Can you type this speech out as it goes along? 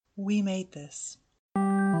We made this.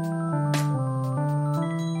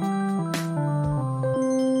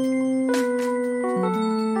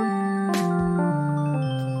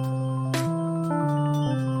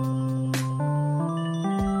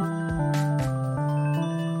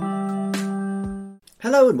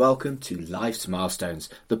 Hello and welcome to Life's Milestones,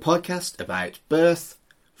 the podcast about birth,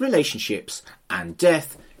 relationships and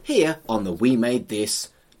death here on the We Made This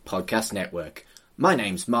podcast network. My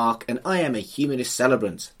name's Mark and I am a humanist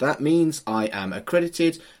celebrant. That means I am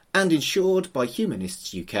accredited and insured by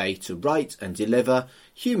Humanists UK to write and deliver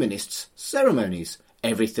humanists ceremonies.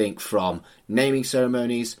 Everything from naming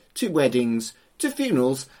ceremonies to weddings to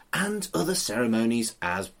funerals and other ceremonies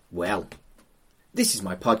as well. This is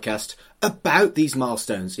my podcast about these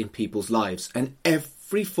milestones in people's lives, and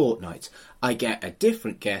every fortnight I get a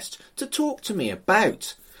different guest to talk to me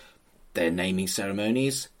about their naming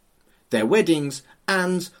ceremonies, their weddings,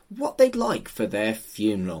 and what they'd like for their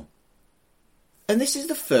funeral. And this is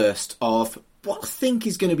the first of what I think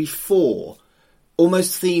is going to be 4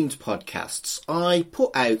 almost themed podcasts. I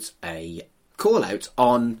put out a call out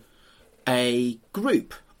on a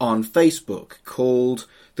group on Facebook called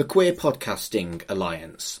the Queer Podcasting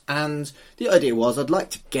Alliance, and the idea was I'd like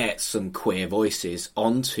to get some queer voices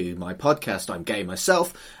onto my podcast. I'm gay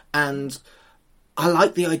myself, and I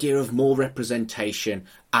like the idea of more representation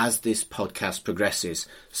as this podcast progresses.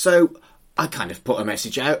 So I kind of put a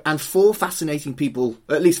message out, and 4 fascinating people,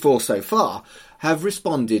 at least 4 so far, have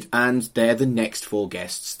responded, and they're the next 4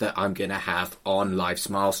 guests that I'm going to have on Life's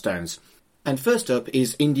Milestones. And first up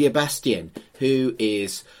is India Bastien, who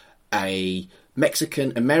is a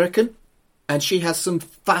Mexican-American, and she has some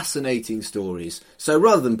fascinating stories. So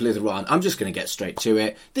rather than blither on, I'm just going to get straight to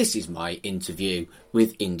it. This is my interview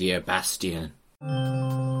with India Bastien.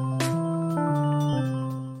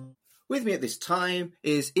 With me at this time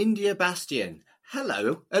is India Bastien.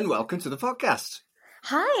 Hello, and welcome to the podcast.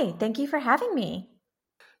 Hi, thank you for having me.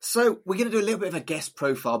 So we're going to do a little bit of a guest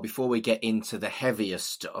profile before we get into the heavier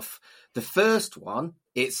stuff. The first one,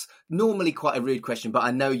 it's normally quite a rude question, but I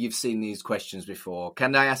know you've seen these questions before.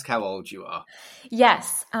 Can I ask how old you are?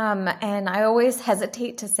 Yes, and I always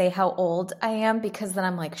hesitate to say how old I am because then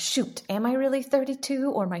I'm like, shoot, am I really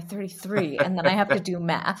 32 or am I 33? And then I have to do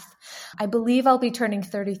math. I believe I'll be turning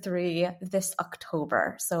 33 this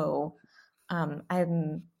October, so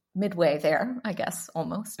I'm midway there, I guess,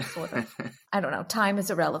 almost, sort of. I don't know. Time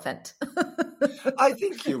is irrelevant. I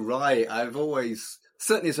think you're right. I've always,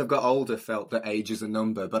 certainly as I've got older, felt that age is a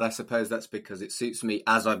number, but I suppose that's because it suits me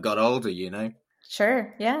as I've got older, you know?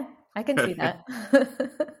 Sure. Yeah, I can see that.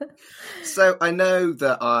 So I know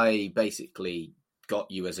that I basically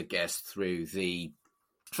got you as a guest through the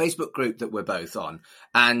Facebook group that we're both on.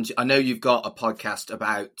 And I know you've got a podcast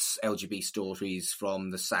about LGBT stories from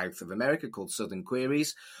the south of America called Southern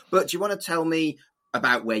Queries. But do you want to tell me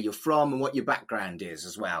about where you're from and what your background is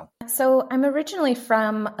as well? So I'm originally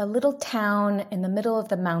from a little town in the middle of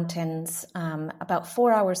the mountains, about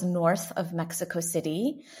 4 hours north of Mexico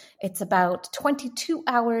City. It's about 22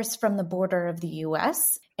 hours from the border of the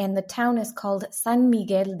U.S. And the town is called San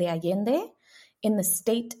Miguel de Allende in the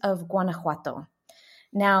state of Guanajuato.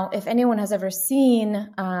 Now, if anyone has ever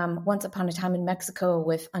seen Once Upon a Time in Mexico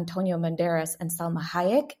with Antonio Banderas and Salma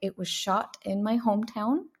Hayek, it was shot in my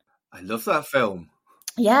hometown. I love that film.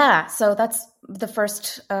 Yeah, so that's the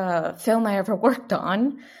first film I ever worked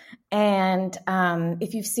on. And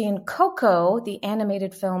if you've seen Coco, the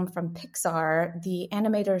animated film from Pixar, the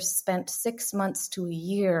animators spent 6 months to a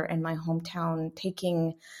year in my hometown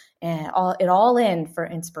taking it all in for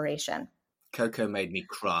inspiration. Coco made me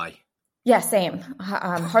cry. Yeah, same.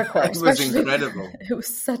 Hardcore. It was incredible. It was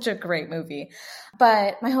such a great movie.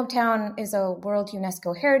 But my hometown is a World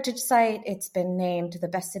UNESCO Heritage Site. It's been named the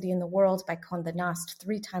best city in the world by Condé Nast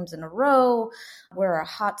 3 times in a row. We're a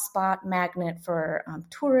hotspot magnet for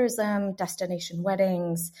tourism, destination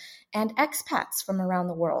weddings, and expats from around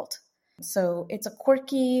the world. So it's a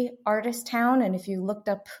quirky artist town. And if you looked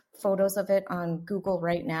up photos of it on Google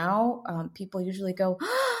right now, people usually go,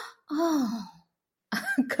 oh,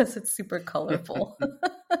 because it's super colorful.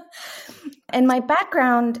 And my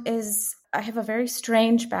background is, I have a very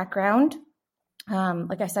strange background.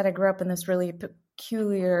 Like I said, I grew up in this really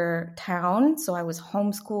peculiar town. So I was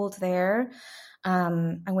homeschooled there.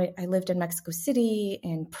 I lived in Mexico City,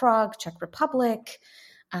 in Prague, Czech Republic.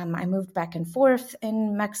 I moved back and forth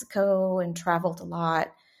in Mexico and traveled a lot.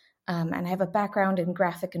 And I have a background in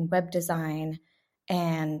graphic and web design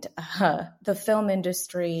and the film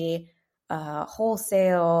industry,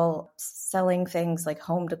 wholesale, selling things like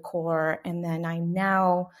home decor. And then I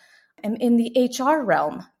now am in the HR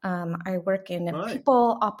realm. I work in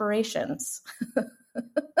people operations.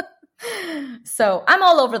 So I'm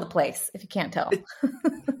all over the place, if you can't tell.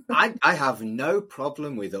 I have no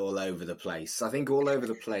problem with all over the place. I think all over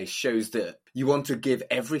the place shows that you want to give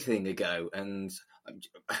everything a go. And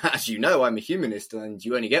as you know, I'm a humanist and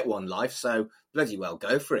you only get one life. So bloody well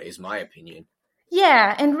go for it, is my opinion.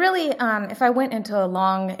 Yeah. And really, if I went into a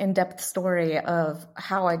long, in-depth story of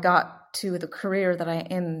how I got to the career that I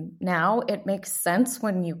am now, it makes sense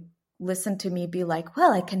when you listen to me be like,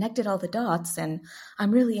 well, I connected all the dots and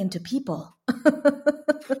I'm really into people.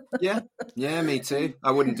 Yeah, me too.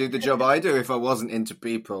 I wouldn't do the job I do if I wasn't into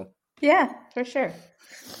people. Yeah, for sure.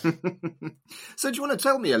 So do you want to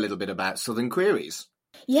tell me a little bit about Southern Queries?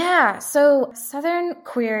 Yeah, so Southern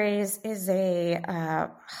Queries is I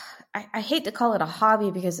hate to call it a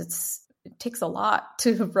hobby because it takes a lot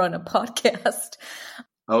to run a podcast.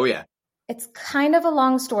 Oh, yeah. It's kind of a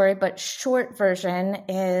long story, but short version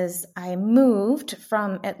is I moved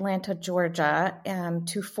from Atlanta, Georgia,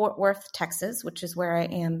 to Fort Worth, Texas, which is where I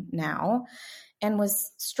am now, and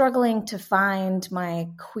was struggling to find my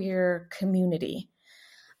queer community.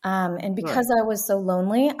 And because I was so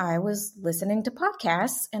lonely, I was listening to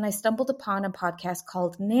podcasts, and I stumbled upon a podcast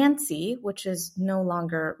called Nancy, which is no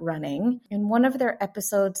longer running. In one of their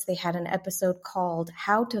episodes, they had an episode called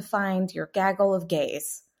How to Find Your Gaggle of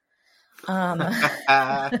Gays. Love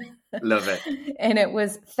it. And it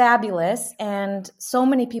was fabulous. And so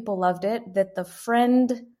many people loved it that the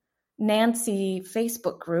Friend Nancy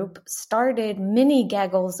Facebook group started mini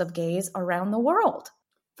gaggles of gays around the world.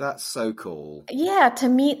 That's so cool. Yeah, to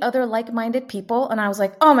meet other like-minded people. And I was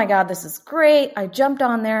like, oh my God, this is great. I jumped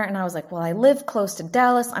on there and I was like, well, I live close to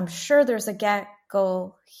Dallas. I'm sure there's a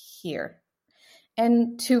gaggle here.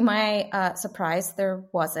 And to my surprise, there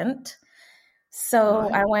wasn't. So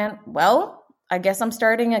I went, well, I guess I'm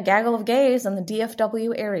starting a gaggle of gays in the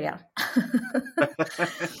DFW area.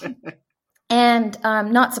 And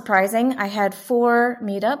not surprising, I had 4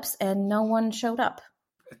 meetups and no one showed up.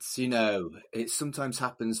 It's, it sometimes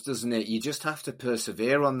happens, doesn't it? You just have to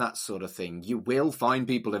persevere on that sort of thing. You will find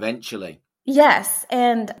people eventually. Yes,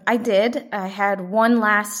 and I did. I had my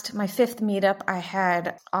 5th meetup, I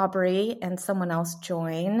had Aubrey and someone else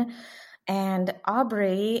join. And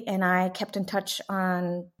Aubrey and I kept in touch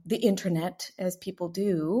on the internet, as people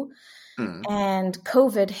do. And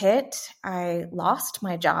COVID hit. I lost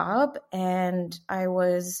my job, and I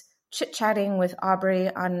was chit-chatting with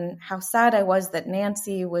Aubrey on how sad I was that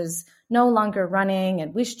Nancy was no longer running,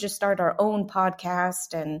 and we should just start our own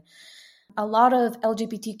podcast. And a lot of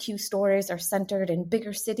LGBTQ stories are centered in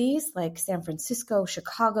bigger cities like San Francisco,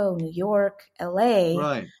 Chicago, New York, LA.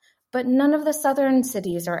 Right. But none of the southern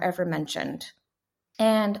cities are ever mentioned.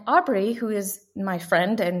 And Aubrey, who is my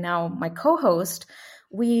friend and now my co-host,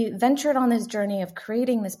 we ventured on this journey of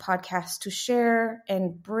creating this podcast to share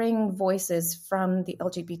and bring voices from the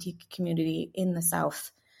LGBT community in the South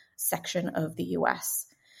section of the U.S.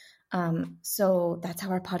 So that's how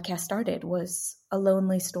our podcast started, was a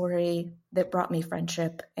lonely story that brought me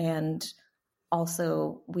friendship. And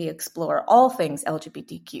also we explore all things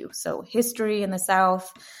LGBTQ. So history in the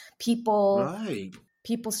South, people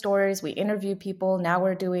stories. We interview people. Now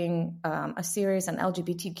we're doing a series on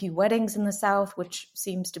LGBTQ weddings in the South, which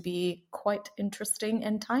seems to be quite interesting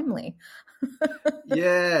and timely.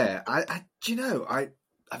 Yeah,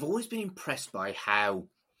 I've always been impressed by how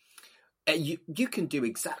you can do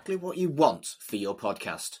exactly what you want for your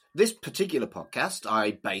podcast. This particular podcast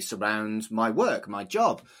I base around my work, my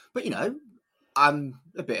job, but I'm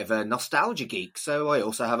a bit of a nostalgia geek, so I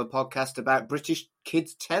also have a podcast about British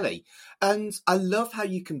kids telly. And I love how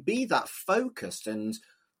you can be that focused and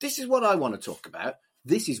this is what I want to talk about.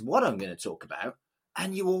 This is what I'm going to talk about.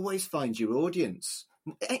 And you always find your audience.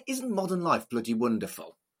 Isn't modern life bloody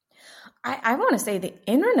wonderful? I want to say the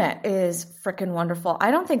internet is freaking wonderful.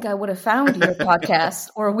 I don't think I would have found your podcast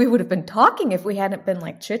or we would have been talking if we hadn't been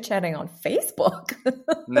like chit-chatting on Facebook.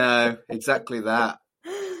 No, exactly that.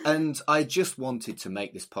 And I just wanted to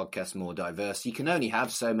make this podcast more diverse. You can only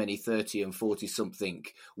have so many 30 and 40-something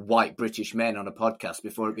white British men on a podcast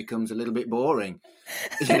before it becomes a little bit boring.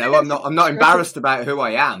 I'm not embarrassed about who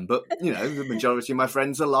I am, but, the majority of my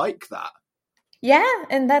friends are like that. Yeah,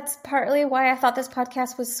 and that's partly why I thought this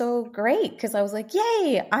podcast was so great, because I was like,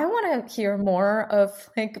 yay, I want to hear more of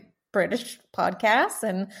like British podcasts,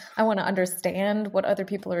 and I want to understand what other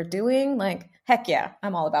people are doing. Like, heck yeah,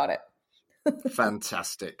 I'm all about it.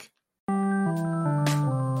 Fantastic.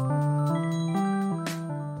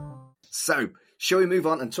 So, shall we move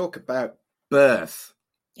on and talk about birth?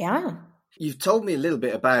 Yeah. You've told me a little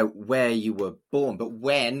bit about where you were born, but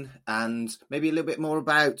when, and maybe a little bit more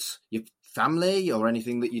about your family or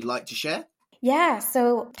anything that you'd like to share? Yeah,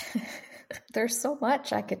 so There's so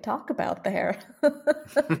much I could talk about there.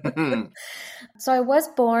 So I was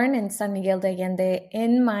born in San Miguel de Allende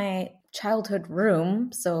in my childhood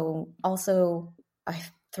room. So also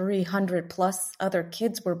 300 plus other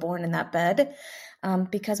kids were born in that bed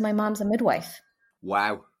because my mom's a midwife.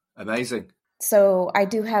 Wow. Amazing. So I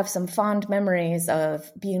do have some fond memories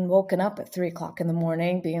of being woken up at 3 o'clock in the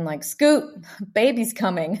morning, being like, Scoot, baby's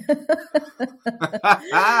coming.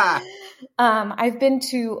 I've been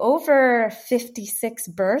to over 56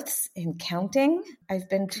 births and counting. I've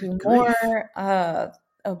been to more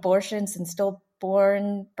abortions and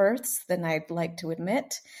stillborn births than I'd like to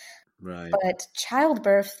admit. Right. But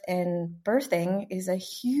childbirth and birthing is a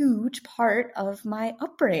huge part of my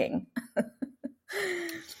upbringing.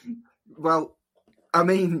 Well, I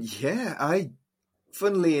mean, yeah,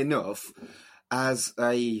 funnily enough, as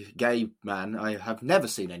a gay man, I have never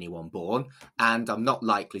seen anyone born, and I'm not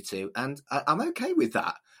likely to, and I'm okay with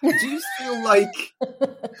that. Do you feel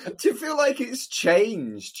like it's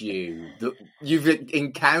changed you, that you've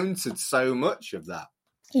encountered so much of that?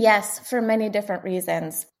 Yes, for many different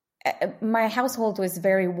reasons. My household was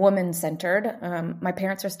very woman-centered. My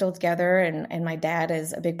parents are still together, and my dad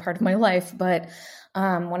is a big part of my life. But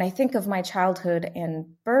when I think of my childhood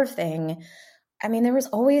and birthing, I mean, there was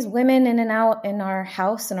always women in and out in our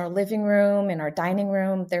house, in our living room, in our dining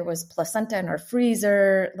room. There was placenta in our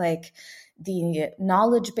freezer. Like, the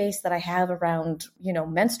knowledge base that I have around,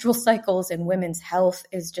 menstrual cycles and women's health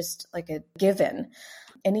is just like a given.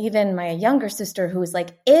 And even my younger sister, who was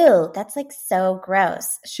like, ew, that's like so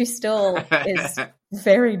gross. She still is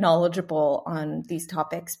very knowledgeable on these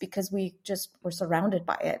topics because we just were surrounded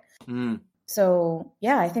by it. Mm. So,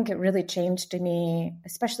 yeah, I think it really changed me,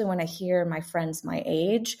 especially when I hear my friends my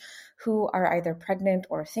age who are either pregnant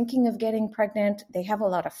or thinking of getting pregnant. They have a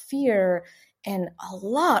lot of fear and a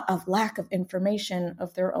lot of lack of information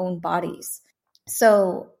of their own bodies.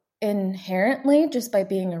 So inherently, just by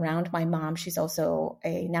being around my mom, she's also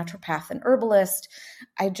a naturopath and herbalist,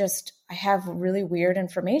 I have really weird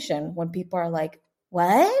information when people are like,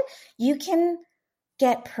 what? You can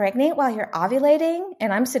get pregnant while you're ovulating?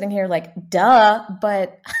 And I'm sitting here like, duh,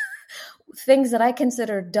 but things that I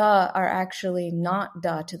consider duh are actually not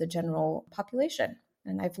duh to the general population.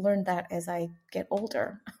 And I've learned that as I get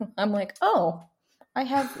older. I'm like, oh, I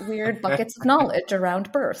have weird buckets of knowledge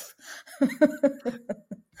around birth.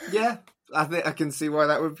 Yeah, I think I can see why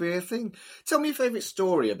that would be a thing. Tell me your favourite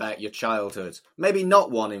story about your childhood. Maybe not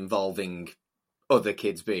one involving other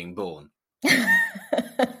kids being born.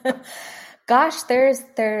 Gosh,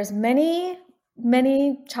 there's many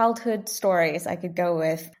childhood stories I could go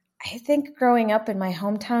with. I think growing up in my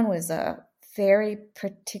hometown was a very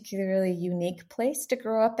particularly unique place to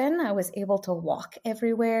grow up in. I was able to walk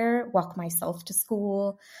everywhere, walk myself to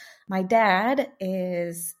school. My dad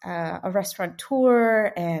is a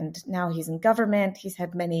restaurateur, and now he's in government. He's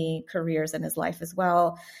had many careers in his life as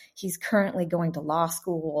well. He's currently going to law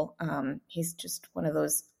school. He's just one of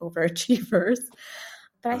those overachievers.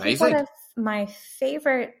 But I think one of my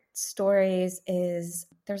favorite stories is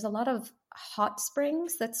there's a lot of hot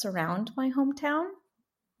springs that surround my hometown.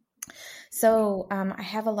 So I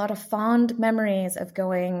have a lot of fond memories of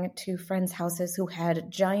going to friends' houses who had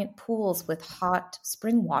giant pools with hot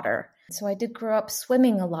spring water. So I did grow up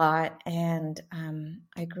swimming a lot, and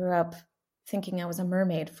I grew up thinking I was a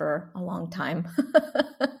mermaid for a long time.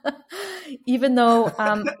 Even though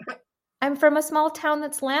I'm from a small town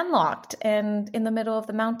that's landlocked and in the middle of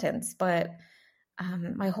the mountains, but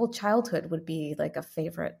my whole childhood would be like a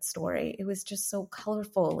favorite story. It was just so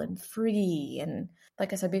colorful and free. And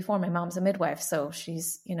like I said before, my mom's a midwife, so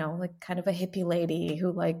she's, like kind of a hippie lady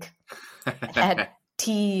who like had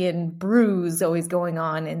tea and brews always going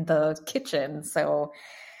on in the kitchen. So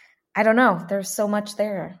I don't know. There's so much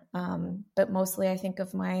there. But mostly I think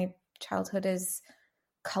of my childhood as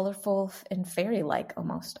colorful and fairy-like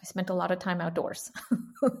almost. I spent a lot of time outdoors.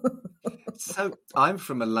 So I'm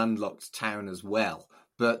from a landlocked town as well,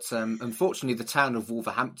 but unfortunately the town of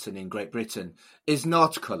Wolverhampton in Great Britain is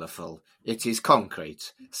not colourful. It is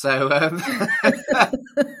concrete. So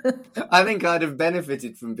I think I'd have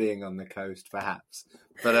benefited from being on the coast perhaps.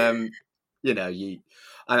 But, I'm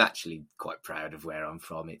actually quite proud of where I'm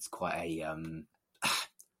from. It's quite a...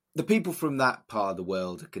 the people from that part of the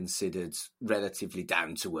world are considered relatively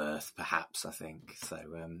down to earth, perhaps, I think. So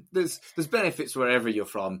there's benefits wherever you're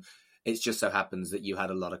from. It just so happens that you had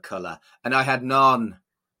a lot of colour, and I had none.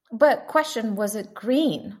 But question, was it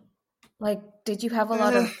green? Like, did you have a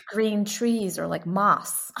lot of green trees or like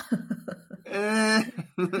moss?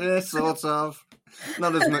 Sort of.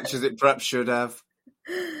 Not as much as it perhaps should have.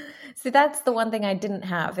 See, that's the one thing I didn't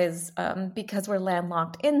have is because we're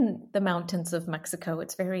landlocked in the mountains of Mexico,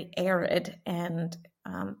 it's very arid and,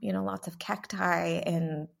 lots of cacti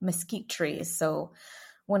and mesquite trees. So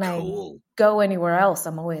when I Cool. go anywhere else,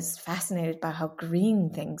 I'm always fascinated by how green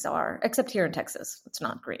things are, except here in Texas. It's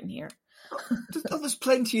not green here. There's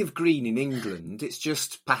plenty of green in England. It's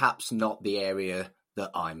just perhaps not the area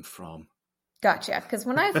that I'm from. Gotcha. Because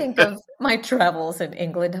when I think of my travels in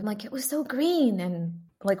England, I'm like, it was so green and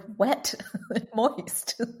like wet and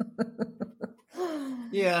moist.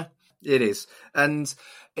 Yeah, it is. And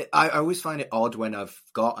I always find it odd when I've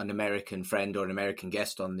got an American friend or an American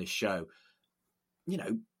guest on this show.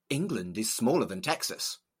 England is smaller than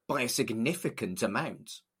Texas by a significant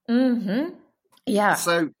amount. Mm-hmm. Yeah.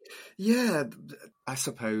 So, yeah, I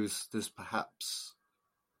suppose there's perhaps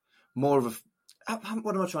more of a...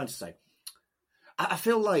 What am I trying to say? I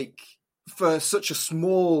feel like for such a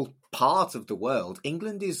small part of the world,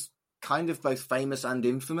 England is kind of both famous and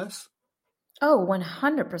infamous. Oh,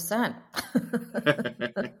 100%.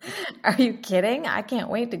 Are you kidding? I can't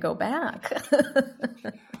wait to go back.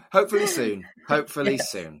 Hopefully soon. Hopefully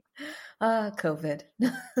soon. COVID.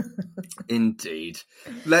 Indeed.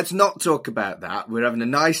 Let's not talk about that. We're having a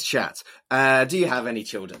nice chat. Do you have any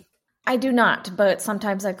children? I do not, but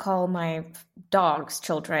sometimes I call my dogs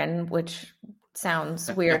children, which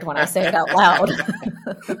sounds weird when I say it out loud.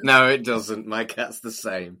 No, it doesn't. My cat's the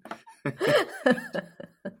same.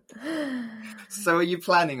 So are you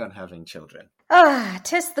planning on having children?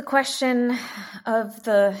 'Tis the question of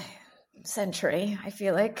the century, I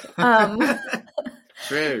feel like.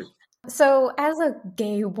 True. So as a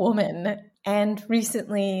gay woman and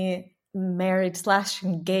recently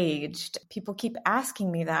married/engaged, people keep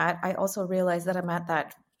asking me that. I also realize that I'm at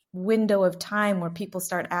that window of time where people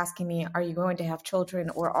start asking me, are you going to have children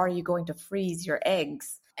or are you going to freeze your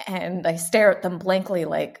eggs? And I stare at them blankly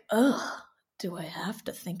like, ugh, do I have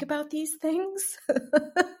to think about these things?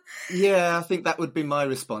 Yeah, I think that would be my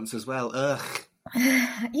response as well. Ugh.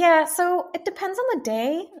 Yeah, so it depends on the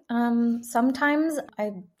day. Sometimes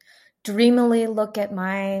I dreamily look at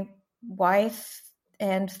my wife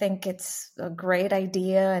and think it's a great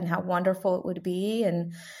idea and how wonderful it would be.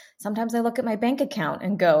 And sometimes I look at my bank account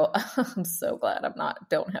and go, oh, I'm so glad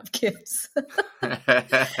don't have kids.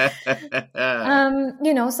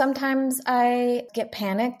 Sometimes I get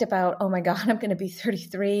panicked about, oh my God, I'm going to be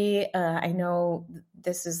 33. I know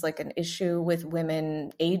this is like an issue with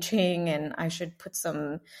women aging and I should put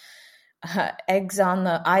some eggs on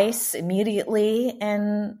the ice immediately.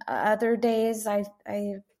 And other days I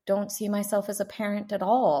don't see myself as a parent at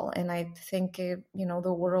all. And I think, the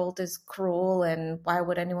world is cruel and why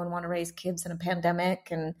would anyone want to raise kids in a pandemic?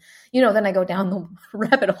 And, then I go down the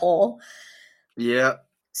rabbit hole. Yeah.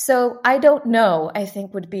 So I don't know, I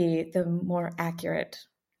think would be the more accurate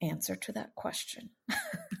answer to that question.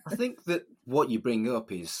 I think that what you bring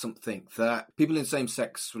up is something that people in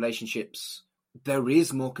same-sex relationships, there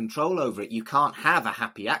is more control over it. You can't have a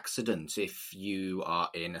happy accident if you are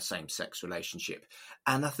in a same-sex relationship.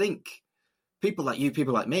 And I think people like you,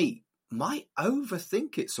 people like me, might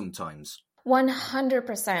overthink it sometimes.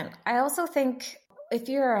 100%. I also think if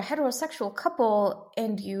you're a heterosexual couple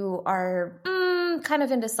and you are kind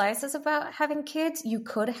of indecisive about having kids, you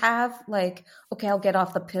could have like, okay, I'll get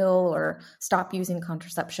off the pill or stop using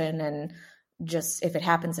contraception and just if it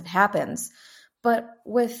happens, it happens. But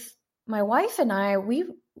with my wife and I, we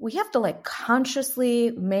have to like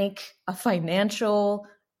consciously make a financial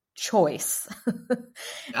choice.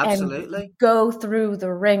 Absolutely. And go through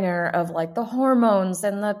the ringer of like the hormones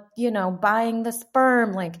and the, buying the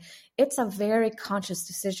sperm. Like it's a very conscious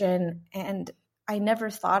decision. And I never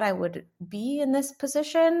thought I would be in this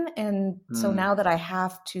position. And so now that I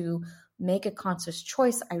have to make a conscious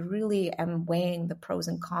choice, I really am weighing the pros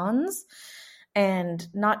and cons. And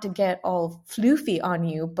not to get all floofy on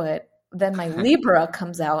you, but then my Libra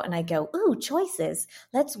comes out and I go, ooh, choices.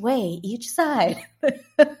 Let's weigh each side.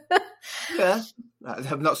 Yeah.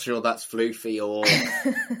 I'm not sure that's floofy or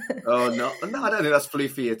no, I don't think that's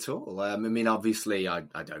floofy at all. I mean, obviously, I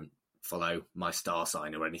don't follow my star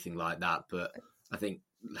sign or anything like that, but I think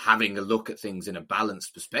having a look at things in a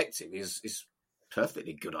balanced perspective is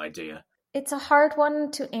perfectly good idea. It's a hard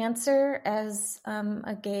one to answer as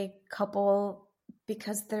a gay couple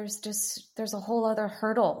because there's a whole other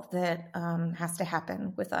hurdle that has to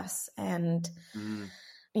happen with us. And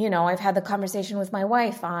I've had the conversation with my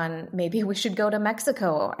wife on maybe we should go to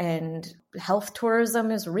Mexico, and health tourism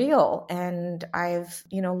is real. And I've,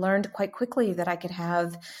 learned quite quickly that I could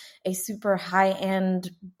have a super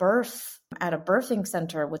high-end birth at a birthing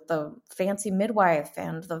center with the fancy midwife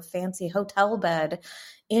and the fancy hotel bed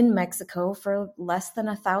in Mexico for less than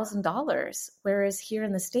 $1,000. Whereas here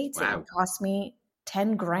in the States, It would cost me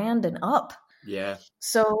 10 grand and up. Yeah.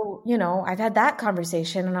 So, I've had that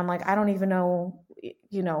conversation and I'm like, I don't even know,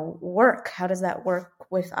 work. How does that work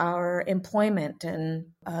with our employment and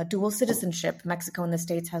dual citizenship? Mexico and the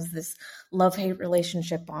States has this love-hate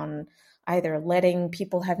relationship on either letting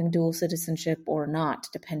people having dual citizenship or not,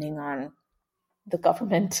 depending on the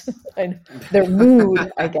government and their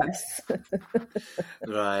mood, I guess.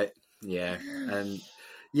 Right. Yeah. And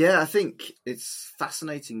yeah, I think it's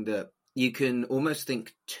fascinating that you can almost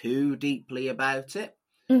think too deeply about it.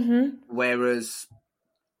 Mm-hmm. Whereas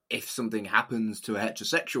if something happens to a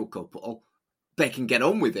heterosexual couple, they can get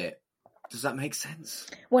on with it. Does that make sense?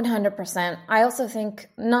 100%. I also think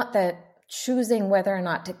not that choosing whether or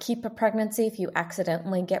not to keep a pregnancy if you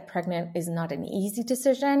accidentally get pregnant is not an easy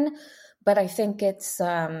decision, but I think it's,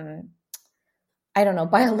 I don't know,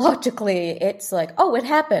 biologically, it's like, oh, it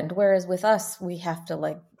happened. Whereas with us, we have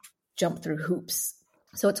to jump through hoops.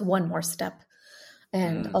 So it's one more step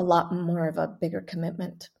and a lot more of a bigger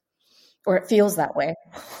commitment, or it feels that way.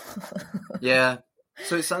 Yeah.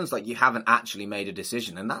 So it sounds like you haven't actually made a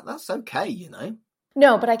decision, and that's okay,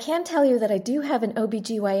 No, but I can tell you that I do have an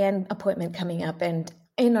OBGYN appointment coming up, and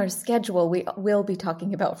in our schedule, we will be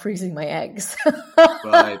talking about freezing my eggs.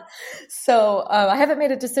 Right. So I haven't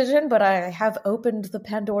made a decision, but I have opened the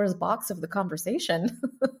Pandora's box of the conversation.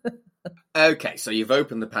 Okay, so you've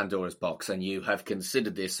opened the Pandora's box and you have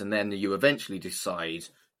considered this, and then you eventually decide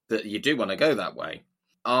that you do want to go that way.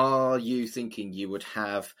 Are you thinking you would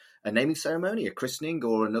have a naming ceremony, a christening,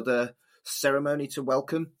 or another ceremony to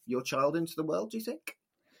welcome your child into the world, do you think?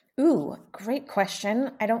 Ooh, great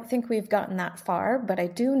question. I don't think we've gotten that far, but I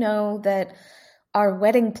do know that our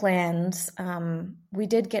wedding plans, we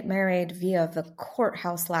did get married via the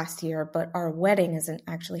courthouse last year, but our wedding isn't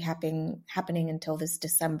actually happening until this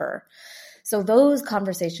December. So those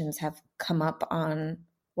conversations have come up on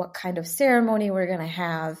what kind of ceremony we're going to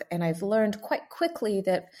have. And I've learned quite quickly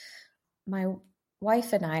that my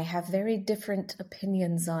wife and I have very different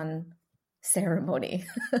opinions on ceremony.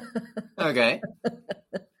 Okay.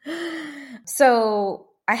 So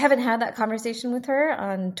I haven't had that conversation with her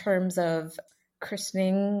on terms of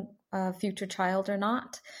christening a future child or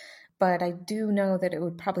not, but I do know that it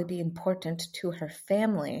would probably be important to her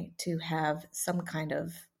family to have some kind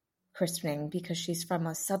of christening because she's from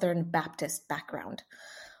a Southern Baptist background.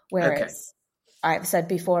 Whereas I've said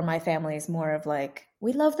before, my family is more of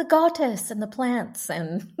we love the goddess and the plants,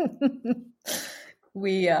 and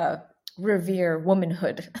we revere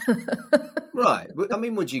womanhood. Right. I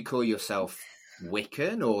mean, would you call yourself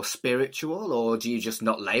Wiccan or spiritual, or do you just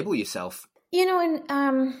not label yourself?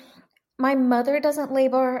 My mother doesn't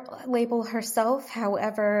label herself.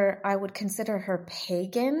 However, I would consider her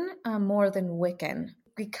pagan more than Wiccan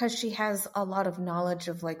because she has a lot of knowledge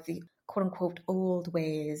of the quote unquote old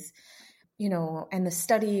ways, and the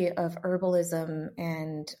study of herbalism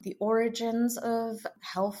and the origins of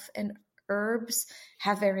health and herbs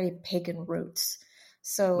have very pagan roots.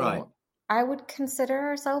 So right. I would consider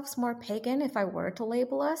ourselves more pagan if I were to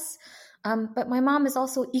label us. But my mom is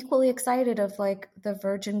also equally excited of the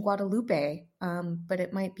Virgin Guadalupe. But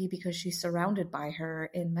it might be because she's surrounded by her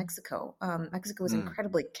in Mexico. Mexico is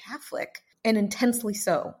incredibly Catholic and intensely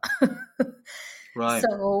so. Right.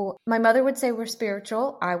 So my mother would say we're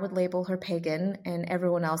spiritual. I would label her pagan, and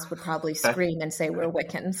everyone else would probably scream and say we're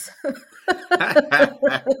Wiccans.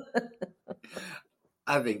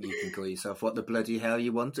 I think you can call yourself what the bloody hell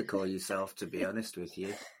you want to call yourself, to be honest with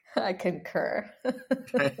you. I concur.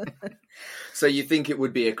 So you think it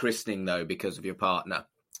would be a christening, though, because of your partner?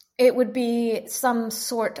 It would be some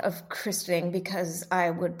sort of christening because I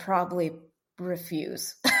would probably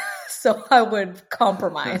refuse. So I would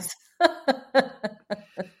compromise.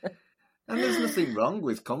 And there's nothing wrong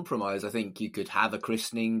with compromise. I think you could have a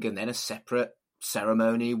christening and then a separate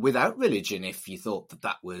ceremony without religion if you thought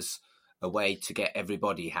that was a way to get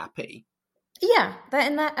everybody happy. Yeah,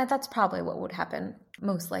 that's probably what would happen,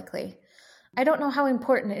 most likely. I don't know how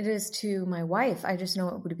important it is to my wife. I just know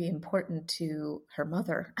it would be important to her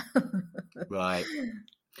mother. Right.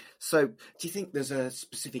 So do you think there's a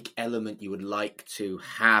specific element you would like to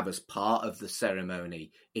have as part of the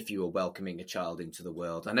ceremony if you were welcoming a child into the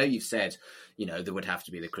world? I know you've said, there would have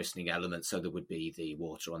to be the christening element, so there would be the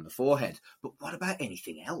water on the forehead. But what about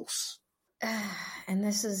anything else? and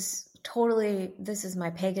this is my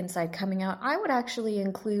pagan side coming out. I would actually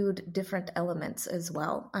include different elements as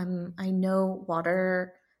well. I know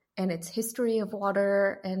water and its history of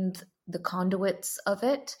water and the conduits of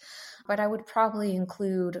it, but I would probably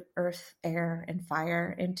include earth, air, and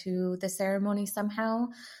fire into the ceremony somehow,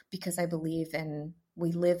 because I believe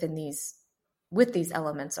we live with these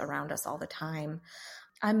elements around us all the time.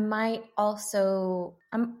 I might also,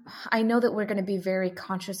 I know that we're going to be very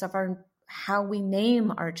conscious of how we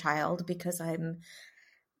name our child, because I'm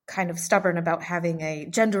kind of stubborn about having a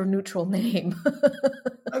gender neutral name.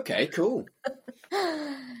 Okay, cool.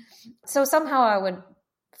 So somehow I would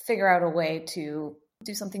figure out a way to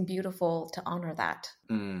do something beautiful to honor that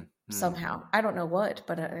somehow. I don't know what,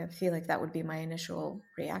 but I feel like that would be my initial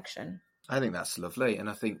reaction. I think that's lovely. And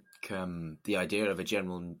I think the idea of a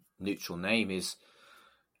general neutral name is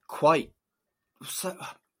quite,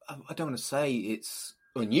 I don't want to say it's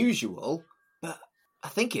unusual, but I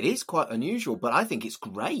think it is quite unusual, but I think it's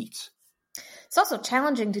great. It's also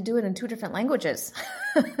challenging to do it in 2 different languages.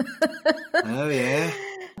 Oh, yeah.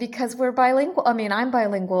 Because we're bilingual. I mean, I'm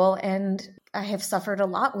bilingual, and I have suffered a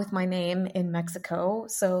lot with my name in Mexico.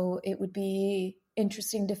 So it would be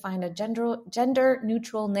interesting to find a gender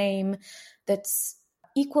neutral name that's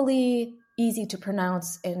equally easy to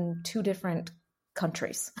pronounce in 2 different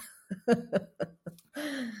countries.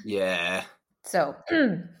 Yeah. So,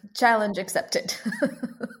 challenge accepted.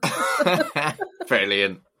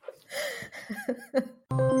 Brilliant.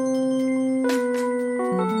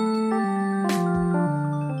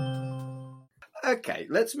 Okay,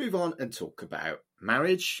 let's move on and talk about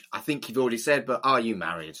marriage. I think you've already said, but are you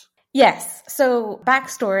married? Yes. So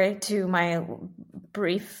backstory to my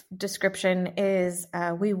brief description is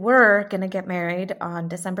we were going to get married on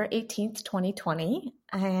December 18th, 2020,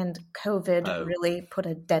 and COVID really put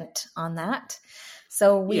a dent on that.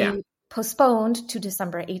 So we postponed to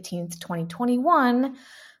December 18th, 2021,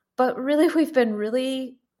 but really we've been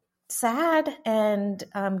really sad and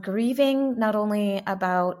grieving, not only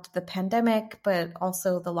about the pandemic, but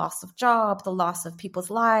also the loss of job, the loss of people's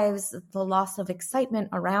lives, the loss of excitement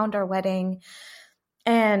around our wedding.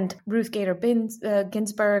 And Ruth Gator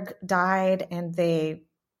Ginsburg died, and they,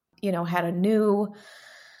 had a new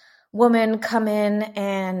woman come in,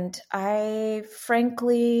 and I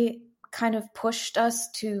frankly kind of pushed us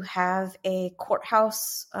to have a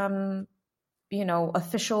courthouse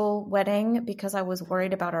official wedding, because I was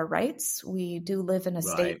worried about our rights. We do live in a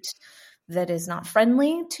state that is not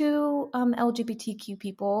friendly to LGBTQ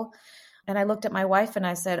people. And I looked at my wife and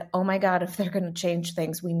I said, oh my God, if they're going to change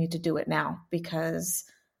things, we need to do it now, because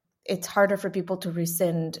it's harder for people to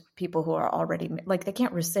rescind people who are already, they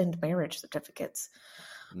can't rescind marriage certificates.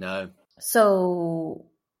 No. So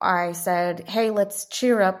I said, hey, let's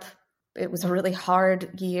cheer up. It was a really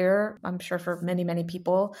hard year, I'm sure, for many, many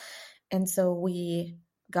people. And so we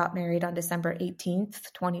got married on December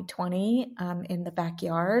 18th, 2020, in the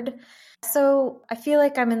backyard. So I feel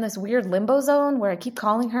like I'm in this weird limbo zone where I keep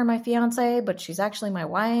calling her my fiance, but she's actually my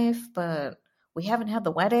wife, but we haven't had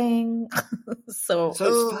the wedding. So it's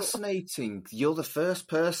fascinating. You're the first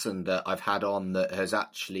person that I've had on that has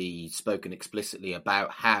actually spoken explicitly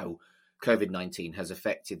about how COVID-19 has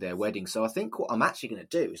affected their wedding. So I think what I'm actually going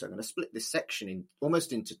to do is I'm going to split this section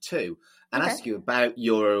almost into 2 and ask you about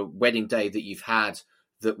your wedding day that you've had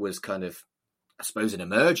that was kind of, I suppose, an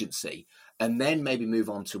emergency, and then maybe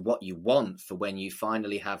move on to what you want for when you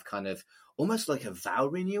finally have kind of almost like a vow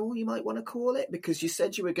renewal, you might want to call it, because you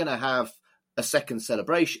said you were going to have a second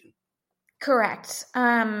celebration. Correct.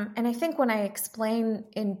 And I think when I explain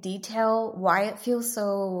in detail why it feels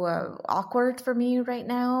so awkward for me right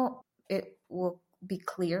now, it will be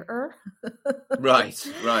clearer. Right.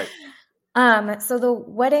 So the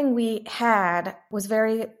wedding we had was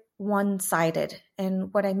very one-sided.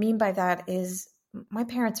 And what I mean by that is my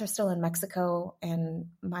parents are still in Mexico, and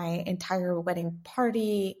my entire wedding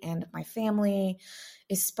party and my family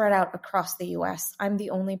is spread out across the U.S. I'm the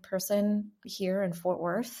only person here in Fort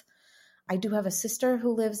Worth. I do have a sister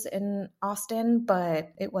who lives in Austin,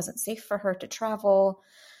 but it wasn't safe for her to travel.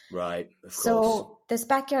 Right, of course. So this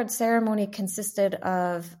backyard ceremony consisted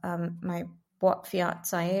of my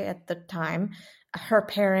fiance at the time, her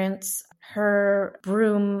parents, her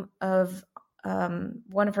broom of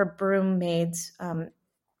one of her broom maids.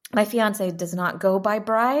 My fiance does not go by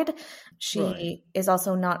bride. She is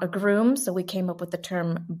also not a groom, so we came up with the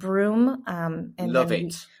term broom. And love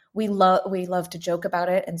it. We love to joke about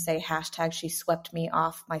it and say hashtag she swept me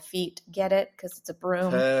off my feet. Get it? Because it's a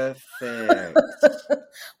broom. Perfect.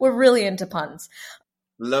 We're really into puns.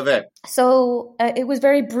 Love it. So it was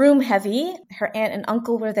very broom heavy. Her aunt and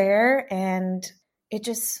uncle were there, and it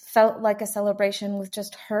just felt like a celebration with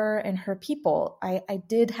just her and her people. I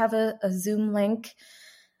did have a Zoom link,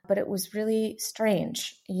 but it was really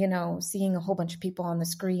strange, seeing a whole bunch of people on the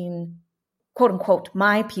screen, quote unquote,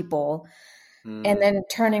 my people, and then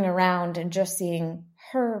turning around and just seeing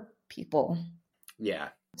her people. Yeah.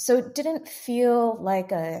 So it didn't feel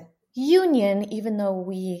like a union, even though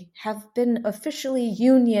we have been officially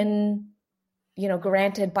union,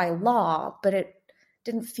 granted by law, but it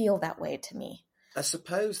didn't feel that way to me. I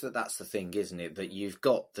suppose that's the thing, isn't it? That you've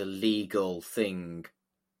got the legal thing,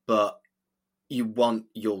 but you want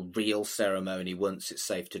your real ceremony once it's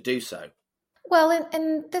safe to do so. Well,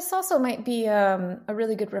 and this also might be a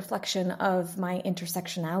really good reflection of my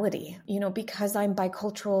intersectionality. Because I'm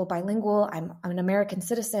bicultural, bilingual, I'm an American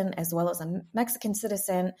citizen as well as a Mexican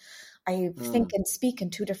citizen. I think and speak in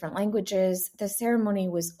 2 different languages. The ceremony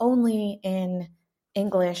was only in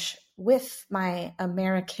English with my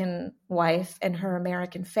American wife and her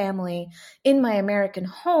American family in my American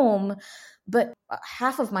home, but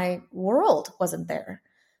half of my world wasn't there.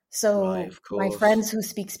 So right, my friends who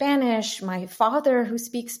speak Spanish, my father who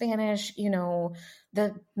speaks Spanish,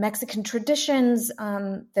 the Mexican traditions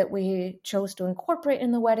that we chose to incorporate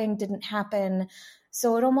in the wedding didn't happen.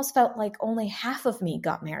 So it almost felt like only half of me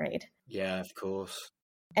got married. Yeah, of course.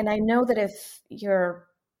 And I know that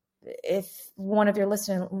if one of your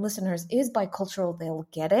listeners is bicultural, they'll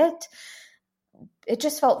get it. It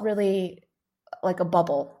just felt really like a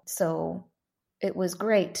bubble. So it was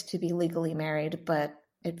great to be legally married, but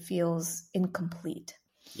it feels incomplete.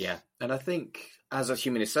 Yeah. And I think as a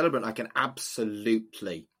humanist celebrant, I can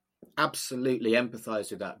absolutely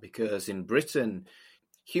empathize with that, because in Britain,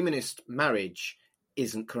 humanist marriage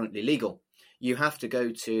isn't currently legal. You have to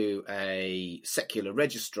go to a secular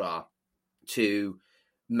registrar to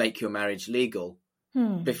make your marriage legal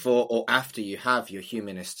before or after you have your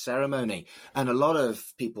humanist ceremony. And a lot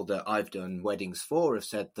of people that I've done weddings for have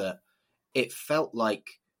said that it felt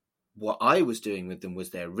like what I was doing with them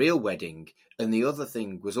was their real wedding, and the other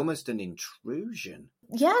thing was almost an intrusion.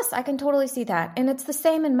 Yes, I can totally see that. And it's the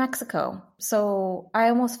same in Mexico. So I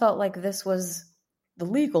almost felt like this was the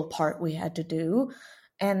legal part we had to do.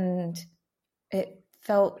 And it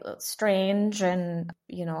felt strange and,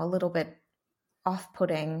 a little bit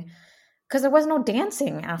off-putting because there was no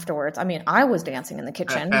dancing afterwards. I mean, I was dancing in the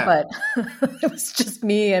kitchen, but it was just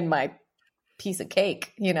me and my piece of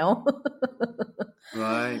cake,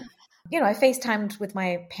 Right. I FaceTimed with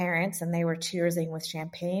my parents and they were cheersing with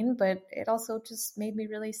champagne, but it also just made me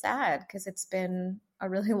really sad because it's been a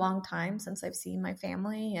really long time since I've seen my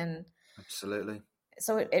family. And absolutely.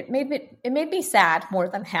 So it made me sad more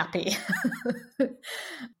than happy.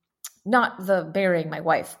 Not the burying my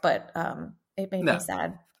wife, but it made me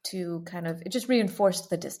sad to it just reinforced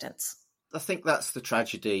the distance. I think that's the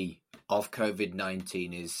tragedy of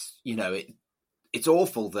COVID-19 is, it's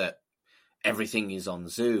awful that everything is on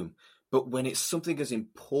Zoom, but when it's something as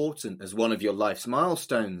important as one of your life's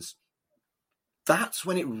milestones, that's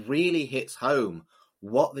when it really hits home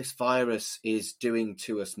what this virus is doing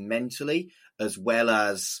to us mentally as well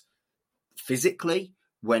as physically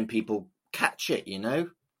when people catch it,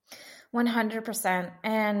 100%.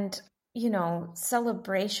 And,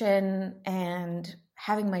 celebration and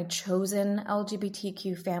having my chosen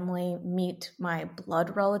LGBTQ family meet my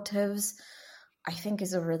blood relatives, I think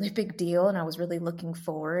is a really big deal. And I was really looking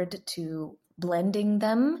forward to blending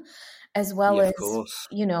them as well as,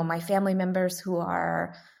 my family members who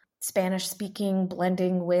are Spanish speaking,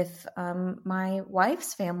 blending with my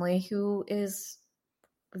wife's family, who is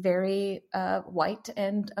very white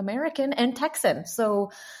and American and Texan.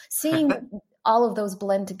 So seeing all of those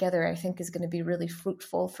blend together, I think is going to be really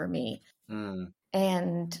fruitful for me.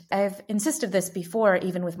 And I've insisted this before,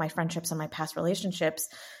 even with my friendships and my past relationships.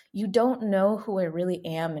 You don't know who I really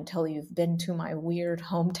am until you've been to my weird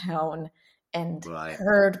hometown and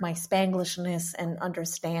heard my Spanglishness and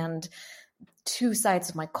understand 2 sides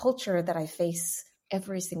of my culture that I face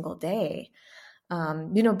every single day.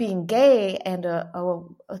 Being gay and a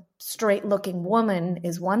straight-looking woman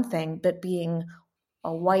is one thing, but being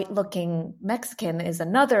a white-looking Mexican is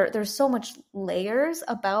another. There's so much layers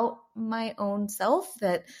about my own self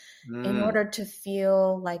that in order to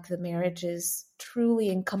feel like the marriage is truly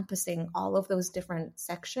encompassing all of those different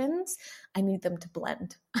sections, I need them to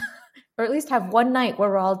blend. Or at least have one night where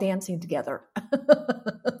we're all dancing together.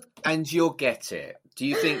 And you'll get it. Do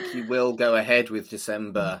you think you will go ahead with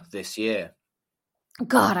December this year?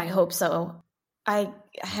 God, I hope so. I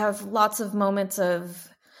have lots of moments of,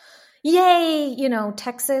 yay,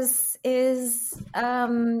 Texas is,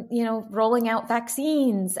 rolling out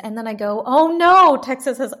vaccines. And then I go, oh no,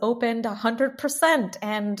 Texas has opened 100%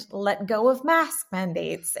 and let go of mask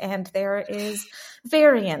mandates. And there is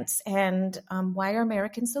variants. And why are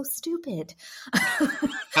Americans so stupid?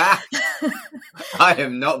 I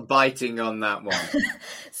am not biting on that one.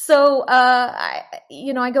 So, I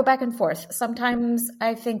go back and forth. Sometimes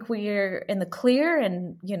I think we're in the clear.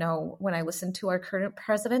 And, when I listen to our current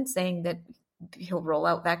president saying that he'll roll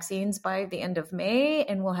out vaccines by the end of May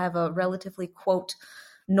and we'll have a relatively, quote,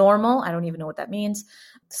 normal, I don't even know what that means,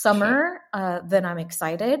 summer, then I'm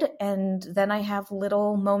excited. And then I have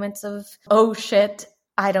little moments of, oh shit,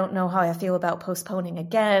 I don't know how I feel about postponing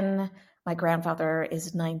again. My grandfather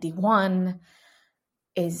is 91.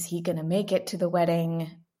 Is he going to make it to the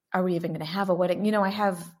wedding? Are we even going to have a wedding? I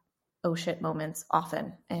have oh shit moments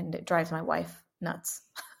often, and it drives my wife nuts.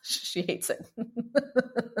 She hates it.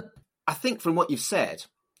 I think from what you've said,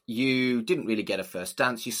 you didn't really get a first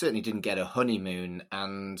dance. You certainly didn't get a honeymoon,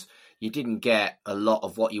 and you didn't get a lot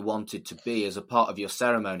of what you wanted to be as a part of your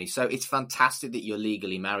ceremony. So it's fantastic that you're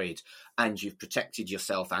legally married and you've protected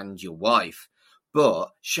yourself and your wife. But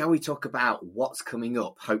shall we talk about what's coming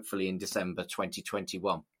up, hopefully in December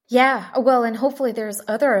 2021? Yeah, well, and hopefully there's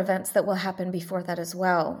other events that will happen before that as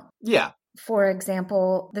well. Yeah. For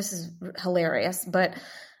example, this is hilarious, but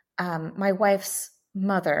my wife's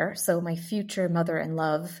mother, so my future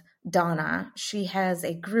mother-in-love, Donna, she has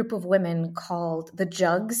a group of women called the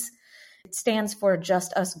Jugs. It stands for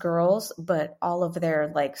Just Us Girls, but all of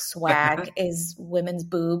their swag is women's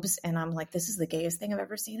boobs. And I'm like, this is the gayest thing I've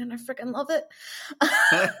ever seen, and I freaking love it.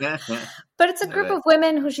 But it's a group of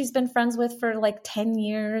women who she's been friends with for 10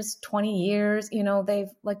 years, 20 years.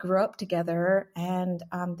 They've grew up together, and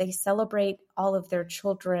they celebrate all of their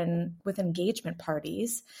children with engagement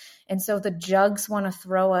parties. And so the Jugs want to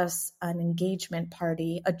throw us an engagement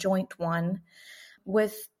party, a joint one,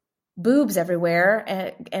 with boobs everywhere,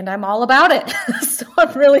 and I'm all about it. So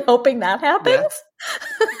I'm really hoping that happens.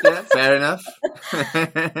 Yeah, fair enough.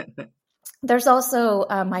 There's also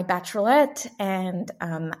my bachelorette and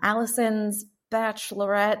Allison's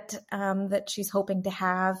bachelorette that she's hoping to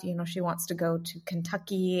have. She wants to go to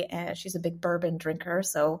Kentucky, and she's a big bourbon drinker,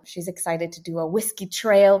 so she's excited to do a whiskey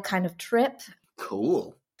trail kind of trip.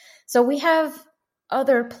 Cool. So we have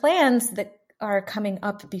other plans that are coming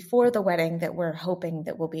up before the wedding that we're hoping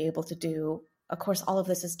that we'll be able to do. Of course, all of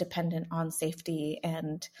this is dependent on safety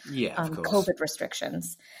and COVID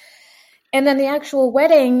restrictions. And then the actual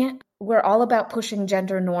wedding, we're all about pushing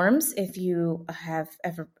gender norms. If you have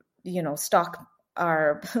ever, stalk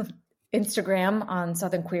our Instagram on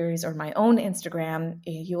Southern Queries or my own Instagram,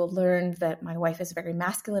 you will learn that my wife is very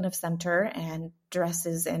masculine of center and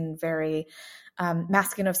dresses in very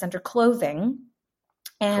masculine of center clothing.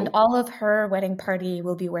 And all of her wedding party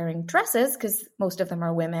will be wearing dresses because most of them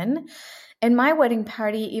are women. And my wedding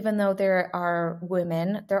party, even though there are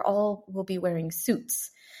women, they're all will be wearing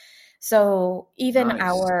suits. So even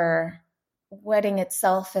our wedding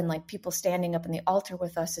itself and people standing up in the altar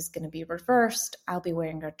with us is going to be reversed. I'll be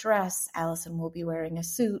wearing a dress. Allison will be wearing a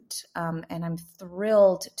suit. And I'm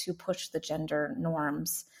thrilled to push the gender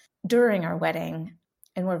norms during our wedding.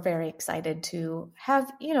 And we're very excited to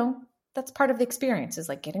have, that's part of the experience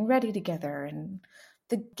is getting ready together and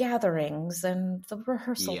the gatherings and the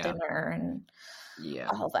rehearsal dinner and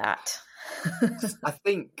all that. I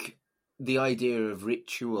think the idea of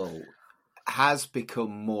ritual has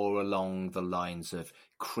become more along the lines of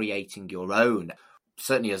creating your own.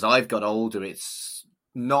 Certainly as I've got older, it's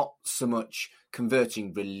not so much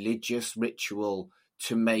converting religious ritual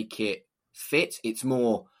to make it fit. It's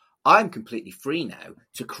more, I'm completely free now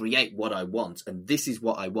to create what I want, and this is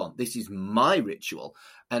what I want. This is my ritual.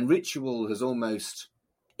 And ritual has almost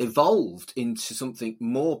evolved into something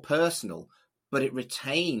more personal, but it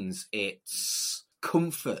retains its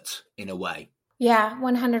comfort in a way. Yeah,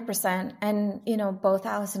 100%. And, both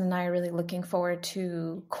Allison and I are really looking forward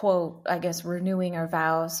to, quote, I guess, renewing our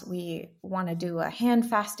vows. We want to do a hand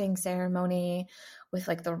fasting ceremony with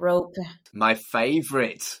the rope. My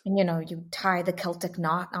favorite. And, you tie the Celtic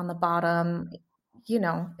knot on the bottom.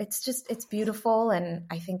 It's beautiful. And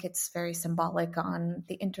I think it's very symbolic on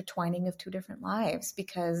the intertwining of two different lives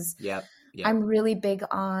because I'm really big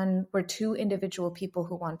on we're two individual people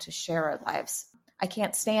who want to share our lives. I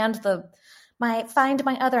can't stand find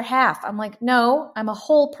my other half. I'm like, no, I'm a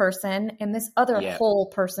whole person. And this other whole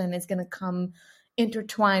person is going to come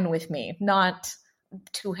intertwine with me, not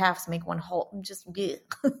two halves make one whole. I'm just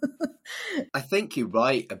I think you're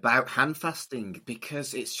right about hand fasting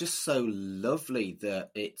because it's just so lovely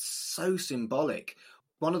that it's so symbolic.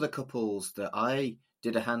 One of the couples that I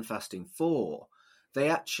did a hand fasting for, they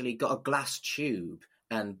actually got a glass tube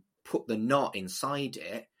and put the knot inside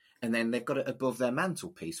it, and then they've got it above their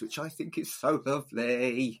mantelpiece, which I think is so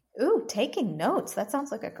lovely. Ooh, taking notes. That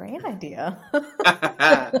sounds like a great idea.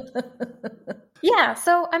 Yeah,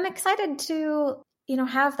 so I'm excited to,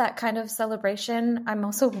 have that kind of celebration. I'm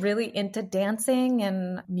also really into dancing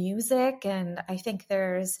and music, and I think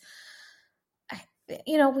there's,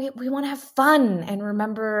 we want to have fun and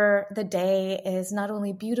remember the day is not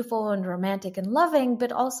only beautiful and romantic and loving,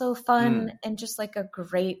 but also fun and just like a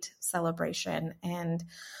great celebration. And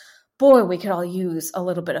boy, we could all use a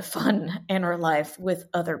little bit of fun in our life with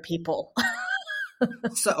other people.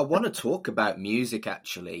 So I want to talk about music,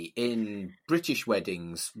 actually. In British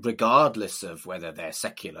weddings, regardless of whether they're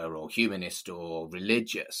secular or humanist or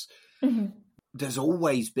religious, there's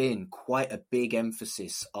always been quite a big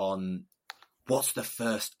emphasis on what's the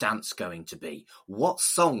first dance going to be? What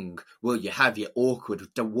song will you have your awkward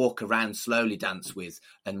walk around slowly dance with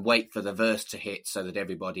and wait for the verse to hit so that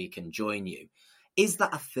everybody can join you? Is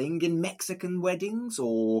that a thing in Mexican weddings,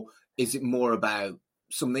 or is it more about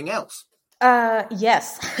something else?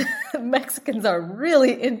 Yes. Mexicans are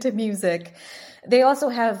really into music. They also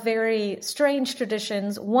have very strange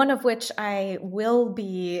traditions, one of which I will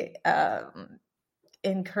be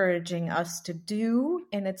encouraging us to do,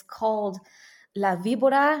 and it's called La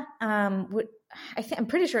Víbora. I'm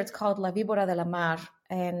pretty sure it's called La Víbora de la Mar,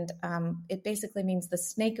 and it basically means the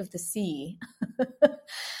snake of the sea.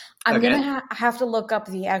 I'm going to have to look up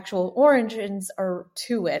the actual origins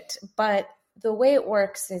to it, but the way it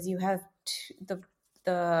works is you have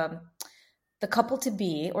the couple to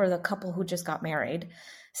be, or the couple who just got married,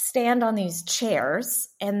 stand on these chairs,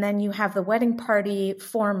 and then you have the wedding party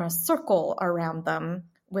form a circle around them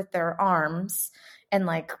with their arms and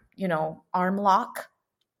arm lock.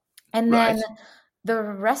 And then the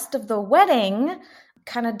rest of the wedding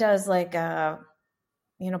kind of does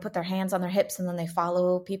put their hands on their hips, and then they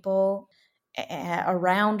follow people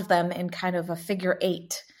around them in kind of a figure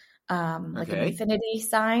eight, an infinity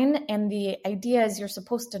sign. And the idea is you're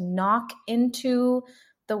supposed to knock into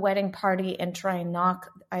the wedding party and try and knock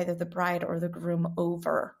either the bride or the groom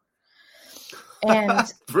over. And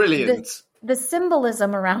brilliant. The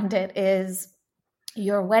symbolism around it is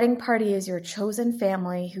your wedding party is your chosen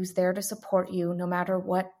family who's there to support you no matter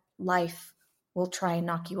what life will try and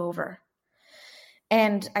knock you over.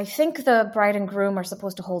 And I think the bride and groom are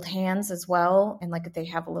supposed to hold hands as well. And they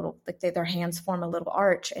have their hands form a little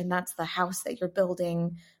arch, and that's the house that you're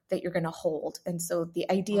building that you're going to hold. And so the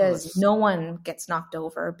idea is no one gets knocked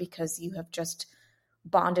over because you have just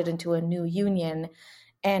bonded into a new union.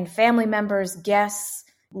 And family members, guests,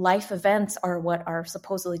 life events are what are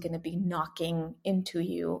supposedly going to be knocking into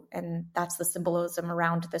you. And that's the symbolism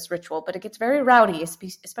around this ritual. But it gets very rowdy,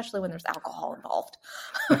 especially when there's alcohol involved.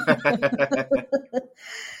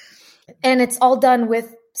 And it's all done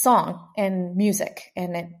with song and music,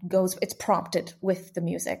 and it's prompted with the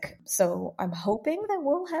music. So I'm hoping that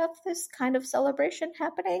we'll have this kind of celebration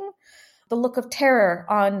happening. The look of terror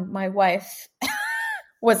on my wife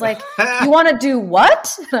was like, you want to do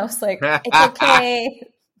what? And I was like, it's okay.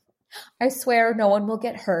 I swear no one will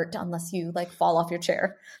get hurt unless you fall off your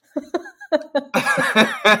chair.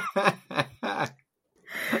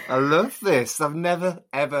 I love this. I've never,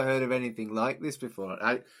 ever heard of anything like this before.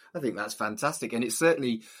 I think that's fantastic. And it's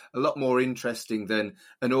certainly a lot more interesting than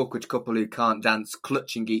an awkward couple who can't dance,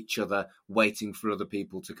 clutching each other, waiting for other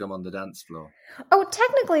people to come on the dance floor. Oh,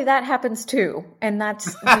 technically that happens too. And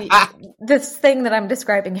that's this thing that I'm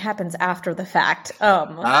describing happens after the fact. Oh,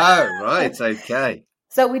 right. Okay.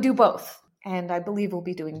 So we do both. And I believe we'll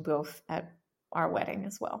be doing both at our wedding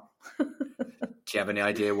as well. Do you have any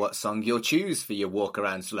idea what song you'll choose for your walk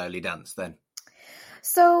around slowly dance then?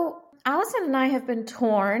 So Allison and I have been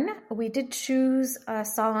torn. We did choose a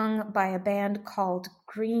song by a band called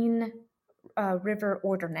Green River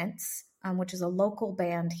Ordinance, which is a local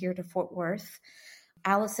band here to Fort Worth.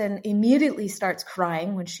 Allison immediately starts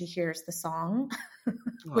crying when she hears the song,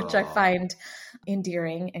 which I find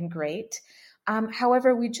endearing and great.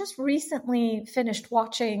 However, we just recently finished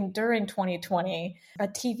watching during 2020 a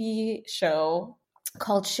TV show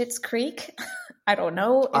called Schitt's Creek. I don't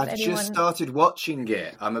know if I've just started watching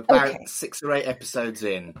it. I'm about 6 or 8 episodes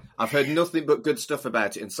in. I've heard nothing but good stuff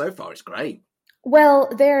about it, and so far it's great. Well,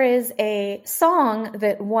 there is a song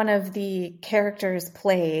that one of the characters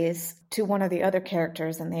plays to one of the other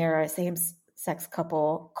characters, and they are a same-sex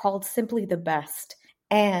couple, called Simply the Best.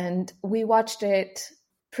 And we watched it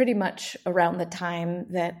pretty much around the time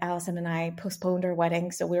that Allison and I postponed our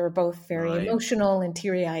wedding. So we were both very emotional and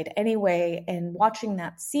teary-eyed anyway, and watching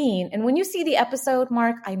that scene. And when you see the episode,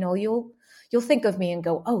 Mark, I know you'll you'll think of me and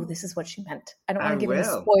go, oh, this is what she meant. I don't want to give any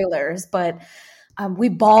well. spoilers, but we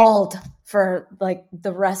bawled for like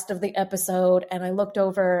the rest of the episode. And I looked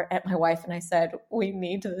over at my wife and I said, we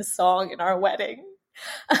need this song in our wedding.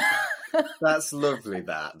 That's lovely,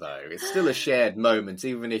 that, though. It's still a shared moment,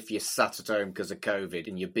 even if you're sat at home because of COVID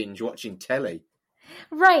and you're binge watching telly.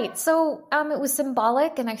 Right. So it was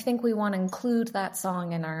symbolic, and I think we want to include that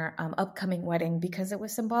song in our upcoming wedding because it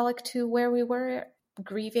was symbolic to where we were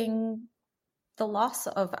grieving the loss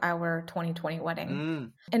of our 2020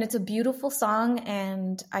 wedding. And it's a beautiful song,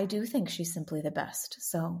 and I do think she's simply the best.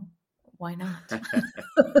 So why not?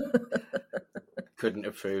 Couldn't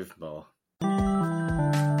approve more.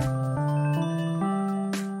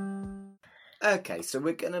 Okay, so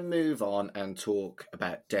we're going to move on and talk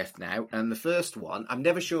about death now. And the first one, I'm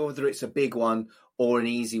never sure whether it's a big one or an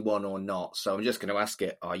easy one or not. So I'm just going to ask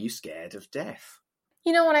it, are you scared of death?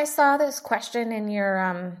 You know, when I saw this question in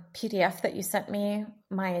your PDF that you sent me,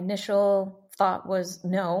 my initial thought was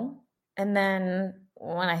no. And then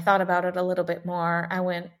when I thought about it a little bit more, I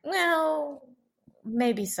went, well,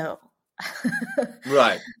 maybe so.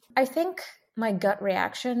 Right. I think my gut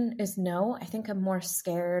reaction is no. I think I'm more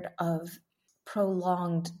scared of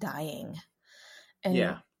prolonged dying.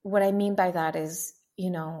 And what I mean by that is,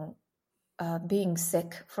 being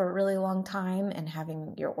sick for a really long time and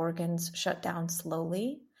having your organs shut down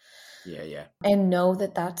slowly. Yeah. And know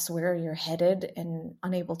that that's where you're headed and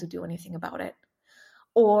unable to do anything about it.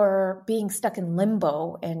 Or being stuck in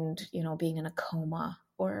limbo and, being in a coma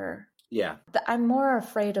or... Yeah. I'm more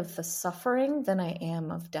afraid of the suffering than I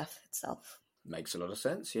am of death itself. Makes a lot of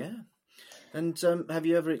sense, yeah. And have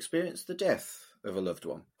you ever experienced the death of a loved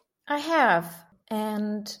one? I have.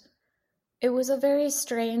 And it was a very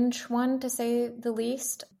strange one, to say the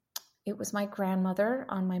least. It was my grandmother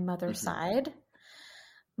on my mother's side,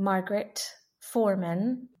 Margaret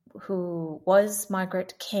Foreman, who was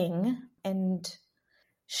Margaret King. And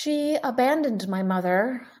she abandoned my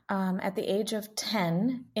mother at the age of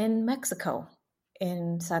 10 in Mexico,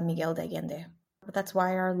 in San Miguel de Allende. But that's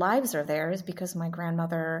why our lives are there, is because my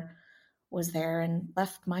grandmother was there and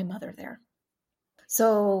left my mother there.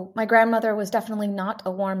 So my grandmother was definitely not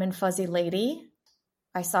a warm and fuzzy lady.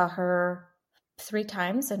 I saw her 3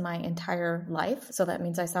 times in my entire life. So that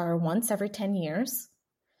means I saw her once every 10 years.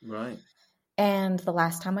 Right. And the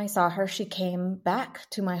last time I saw her, she came back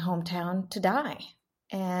to my hometown to die.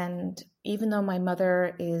 And even though my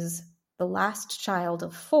mother is the last child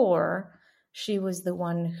of 4, she was the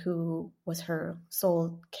one who was her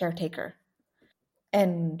sole caretaker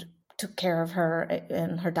and took care of her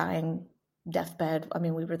in her dying deathbed. I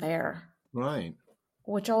mean, we were there. Right.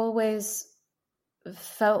 Which always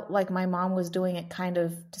felt like my mom was doing it kind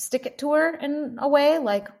of to stick it to her in a way,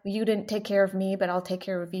 like, you didn't take care of me, but I'll take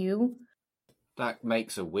care of you. That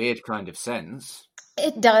makes a weird kind of sense.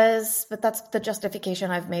 It does, but that's the justification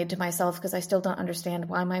I've made to myself because I still don't understand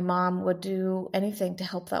why my mom would do anything to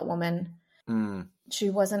help that woman. She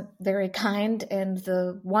wasn't very kind, and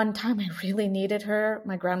the one time I really needed her,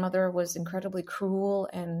 my grandmother was incredibly cruel,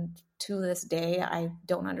 and to this day, I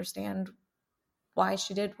don't understand why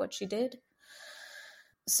she did what she did.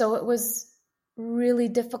 So it was really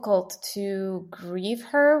difficult to grieve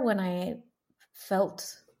her when I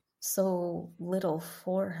felt so little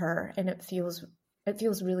for her, and it feels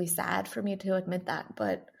really sad for me to admit that,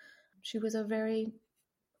 but she was a very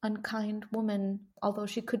unkind woman, although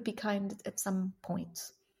she could be kind at some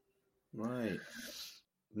points. Right.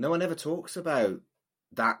 No one ever talks about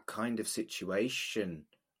that kind of situation,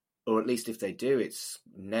 or at least if they do, it's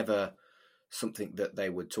never something that they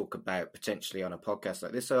would talk about potentially on a podcast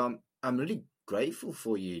like this. So I'm really grateful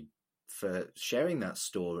for you for sharing that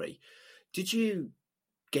story. Did you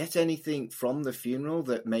get anything from the funeral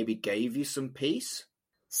that maybe gave you some peace?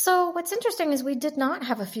 So what's interesting is we did not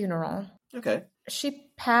have a funeral. Okay. She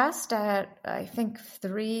passed at, I think,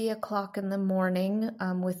 3:00 in the morning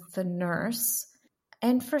with the nurse.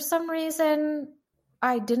 And for some reason,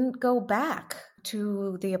 I didn't go back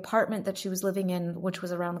to the apartment that she was living in, which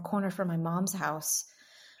was around the corner from my mom's house.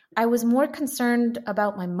 I was more concerned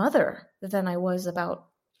about my mother than I was about,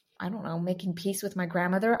 I don't know, making peace with my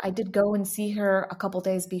grandmother. I did go and see her a couple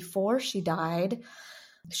days before she died.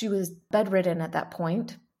 She was bedridden at that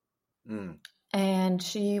point. And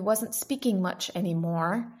she wasn't speaking much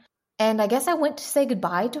anymore. And I guess I went to say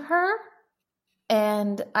goodbye to her.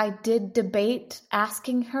 And I did debate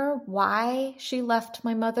asking her why she left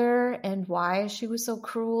my mother and why she was so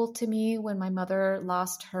cruel to me when my mother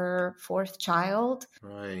lost her 4th child.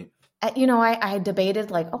 Right. I debated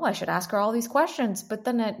like, oh, I should ask her all these questions. But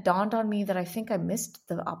then it dawned on me that I think I missed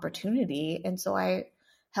the opportunity. And so I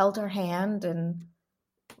held her hand and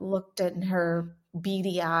looked in her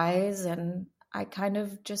beady eyes and I kind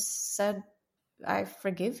of just said, I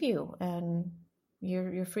forgive you and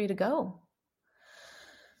you're free to go.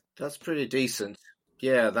 That's pretty decent.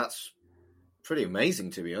 Yeah, that's pretty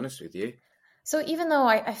amazing, to be honest with you. So even though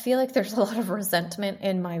I feel like there's a lot of resentment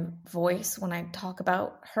in my voice when I talk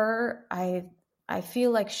about her, I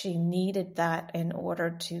feel like she needed that in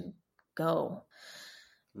order to go.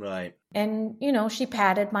 Right. And, she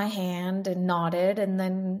patted my hand and nodded, and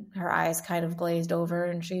then her eyes kind of glazed over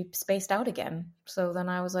and she spaced out again. So then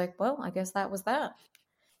I was like, well, I guess that was that.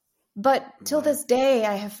 But till this day,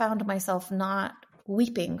 I have found myself not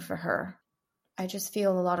weeping for her. I just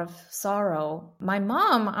feel a lot of sorrow. My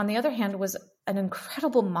mom, on the other hand, was an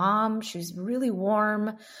incredible mom. She's really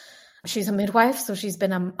warm. She's a midwife, so she's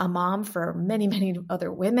been a mom for many, many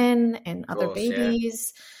other women and other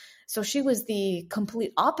babies. Yeah. So she was the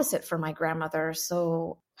complete opposite for my grandmother.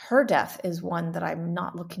 So her death is one that I'm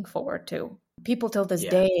not looking forward to. People till this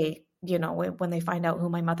day, when they find out who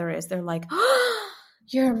my mother is, they're like, oh,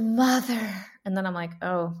 your mother. And then I'm like,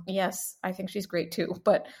 oh, yes, I think she's great too.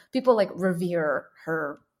 But people like revere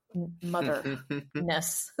her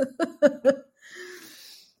motherness.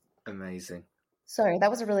 Amazing. Sorry, that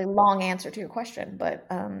was a really long answer to your question, but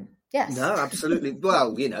yes. No, absolutely.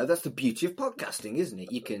 Well, that's the beauty of podcasting, isn't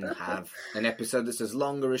it? You can have an episode that's as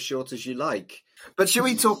long or as short as you like. But shall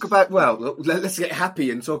we talk about, let's get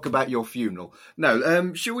happy and talk about your funeral.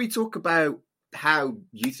 No, shall we talk about how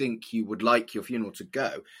you think you would like your funeral to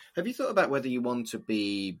go? Have you thought about whether you want to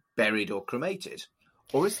be buried or cremated?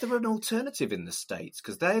 Or is there an alternative in the States?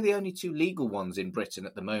 Because they're the only two legal ones in Britain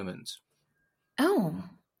at the moment. Oh,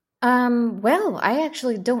 well, I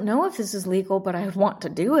actually don't know if this is legal, but I would want to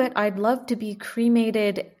do it. I'd love to be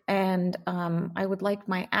cremated, and I would like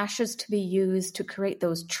my ashes to be used to create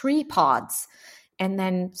those tree pods, and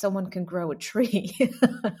then someone can grow a tree.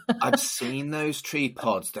 I've seen those tree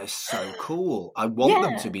pods. They're so cool. I want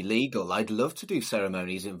them to be legal. I'd love to do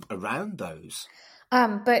ceremonies around those.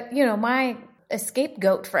 But, my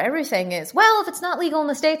scapegoat for everything is, well, if it's not legal in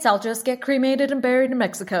the States, I'll just get cremated and buried in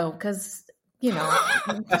Mexico, because no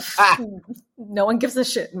one gives a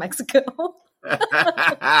shit in Mexico.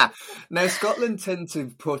 Now, Scotland tend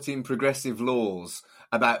to put in progressive laws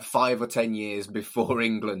about 5 or 10 years before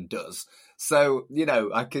England does. So,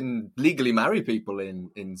 I can legally marry people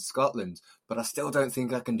in Scotland, but I still don't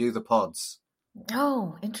think I can do the pods.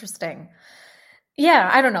 Oh, interesting. Yeah,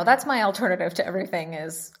 I don't know. That's my alternative to everything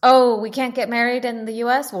is, we can't get married in the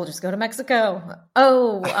U.S., we'll just go to Mexico.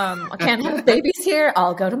 I can't have babies here,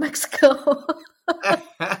 I'll go to Mexico.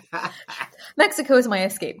 Mexico is my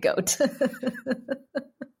scapegoat.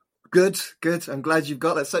 Good. I'm glad you've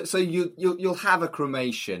got that. So you'll have a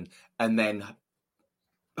cremation and then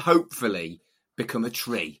hopefully become a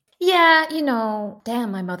tree. Yeah,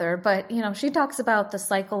 damn my mother, but, she talks about the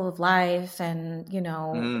cycle of life and,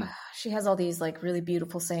 she has all these like really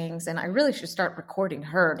beautiful sayings, and I really should start recording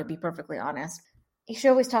her, to be perfectly honest. She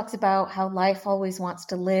always talks about how life always wants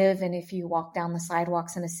to live, and if you walk down the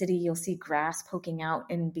sidewalks in a city, you'll see grass poking out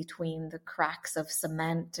in between the cracks of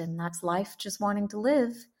cement, and that's life just wanting to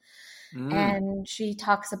live. And she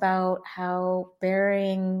talks about how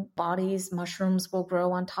burying bodies, mushrooms will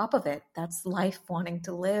grow on top of it. That's life wanting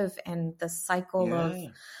to live, and the cycle of,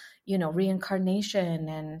 reincarnation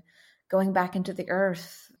and going back into the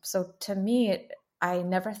earth. So to me, I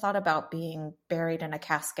never thought about being buried in a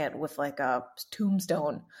casket with like a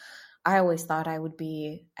tombstone. I always thought I would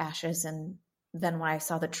be ashes. And then when I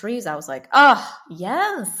saw the trees, I was like, oh,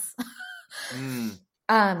 yes.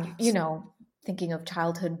 Thinking of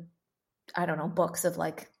childhood, I don't know, books of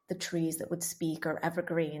like the trees that would speak or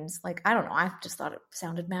evergreens. Like, I don't know. I just thought it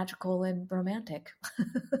sounded magical and romantic.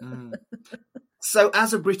 So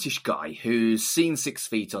as a British guy who's seen 6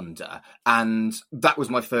 Feet Under, and that was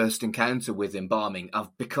my first encounter with embalming,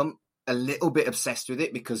 I've become a little bit obsessed with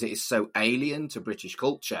it because it is so alien to British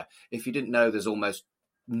culture. If you didn't know, there's almost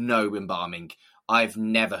no embalming. I've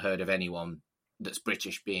never heard of anyone that's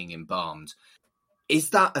British being embalmed. Is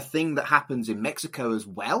that a thing that happens in Mexico as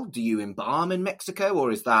well? Do you embalm in Mexico, or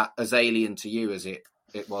is that as alien to you as it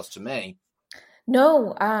was to me?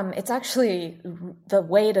 No, it's actually the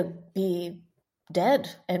way to be dead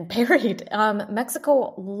and buried.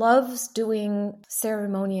 Mexico loves doing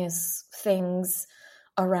ceremonious things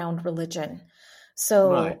around religion.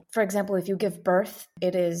 So, For example, if you give birth,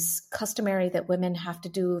 it is customary that women have to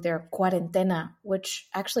do their cuarentena, which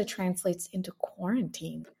actually translates into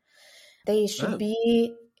quarantine. They should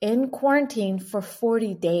be in quarantine for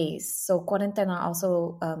 40 days. So cuarentena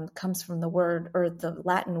also comes from the word, or the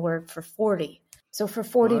Latin word for 40. So for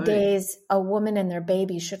 40 Right. days, a woman and their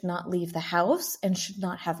baby should not leave the house and should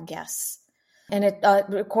not have guests. And it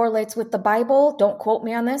correlates with the Bible. Don't quote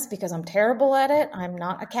me on this because I'm terrible at it. I'm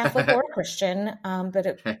not a Catholic or a Christian, but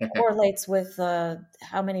it correlates with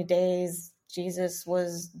how many days Jesus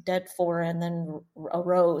was dead for and then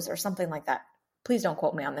arose or something like that. Please don't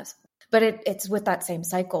quote me on this. But it's with that same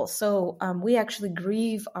cycle. So we actually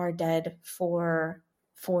grieve our dead for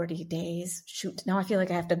 40 days. Shoot, now I feel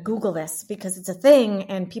like I have to Google this because it's a thing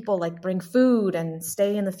and people like bring food and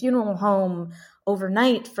stay in the funeral home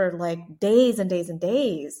overnight for like days and days and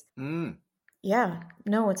days. Mm. Yeah,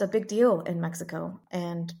 no, it's a big deal in Mexico,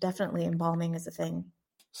 and definitely embalming is a thing.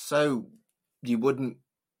 So you wouldn't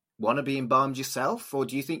want to be embalmed yourself, or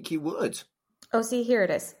do you think you would? Oh, see, here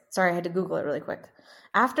it is. Sorry, I had to Google it really quick.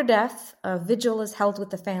 After death, a vigil is held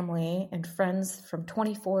with the family and friends from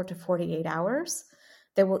 24 to 48 hours.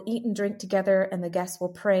 They will eat and drink together, and the guests will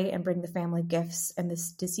pray and bring the family gifts, and the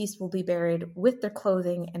deceased will be buried with their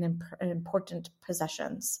clothing and important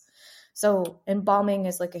possessions. So embalming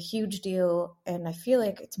is like a huge deal, and I feel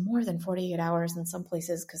like it's more than 48 hours in some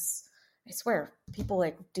places because I swear people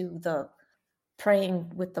like do the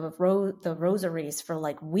praying with the rosaries for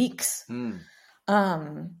like weeks.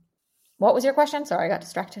 What was your question? Sorry, I got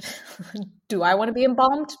distracted. Do I want to be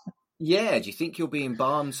embalmed? Yeah, do you think you'll be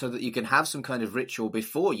embalmed so that you can have some kind of ritual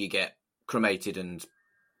before you get cremated and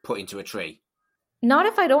put into a tree? Not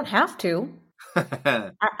if I don't have to.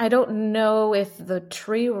 I don't know if the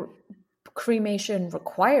tree cremation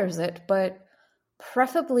requires it, but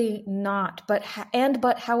preferably not. But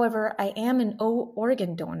however, I am an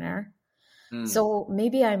organ donor. So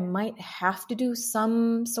maybe I might have to do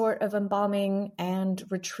some sort of embalming and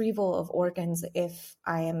retrieval of organs if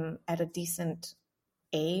I am at a decent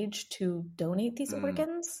age to donate these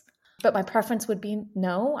organs. But my preference would be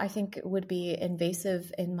no. I think it would be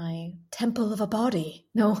invasive in my temple of a body.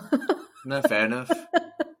 No. No, fair enough.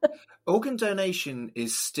 Organ donation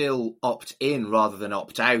is still opt-in rather than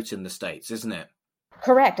opt-out in the States, isn't it?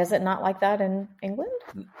 Correct. Is it not like that in England?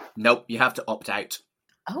 Nope, you have to opt out.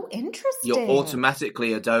 Oh, interesting. You're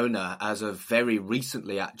automatically a donor as of very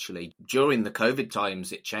recently, actually. During the COVID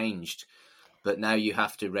times, it changed. But now you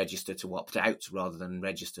have to register to opt out rather than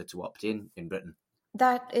register to opt in Britain.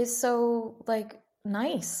 That is so,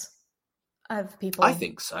 nice of people. I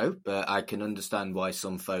think so, but I can understand why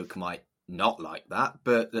some folk might not like that.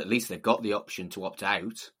 But at least they've got the option to opt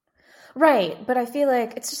out. Right, but I feel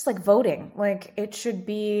like it's just like voting. Like, it should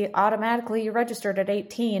be automatically registered at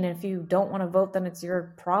 18, and if you don't want to vote, then it's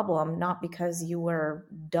your problem, not because you were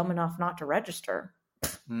dumb enough not to register.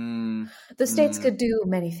 The States could do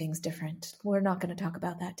many things different. We're not going to talk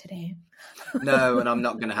about that today. No, and I'm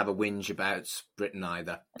not going to have a whinge about Britain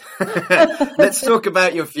either. Let's talk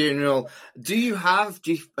about your funeral. Do you have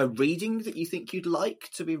a reading that you think you'd like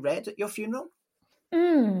to be read at your funeral?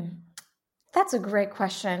 That's a great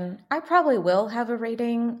question. I probably will have a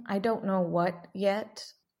reading. I don't know what yet.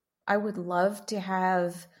 I would love to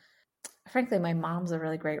have... Frankly, my mom's a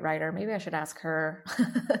really great writer. Maybe I should ask her.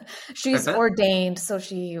 She's ordained, so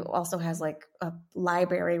she also has like a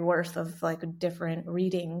library worth of like different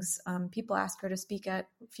readings. People ask her to speak at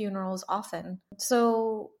funerals often.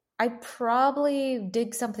 So I'd probably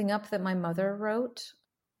dig something up that my mother wrote,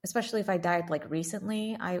 especially if I died like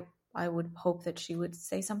recently. I would hope that she would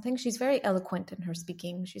say something. She's very eloquent in her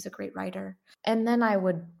speaking. She's a great writer. And then I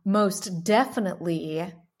would most definitely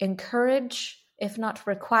encourage, if not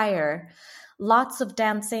require, lots of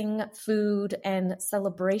dancing, food, and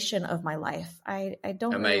celebration of my life. I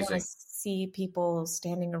don't really want to see people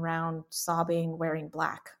standing around sobbing, wearing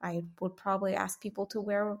black. I would probably ask people to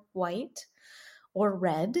wear white or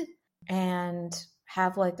red and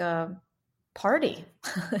have like a party.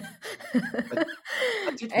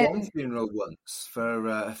 I did one funeral once for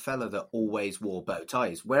a fella that always wore bow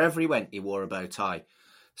ties. Wherever he went, he wore a bow tie.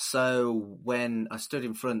 So when I stood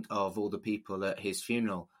in front of all the people at his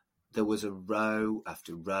funeral, there was a row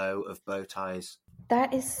after row of bow ties.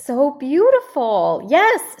 That is so beautiful.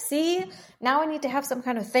 Yes. See, now I need to have some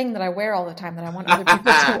kind of thing that I wear all the time that I want other people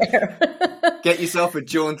to wear. Get yourself a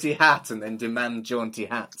jaunty hat and then demand jaunty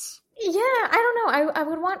hats. Yeah, I don't know. I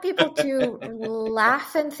would want people to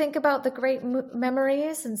laugh and think about the great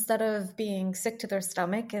memories instead of being sick to their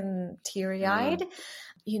stomach and teary-eyed.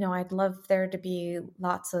 You know, I'd love there to be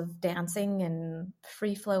lots of dancing and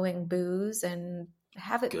free-flowing booze and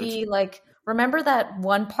have it be like, remember that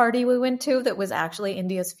one party we went to that was actually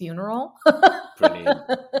India's funeral? Brilliant.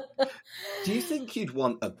 Do you think you'd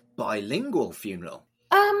want a bilingual funeral?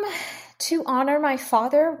 To honor my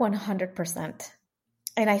father, 100%.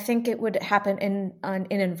 And I think it would happen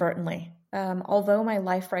inadvertently. Although my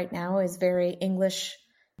life right now is very English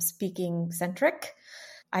speaking centric,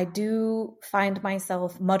 I do find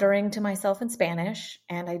myself muttering to myself in Spanish,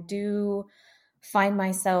 and I do find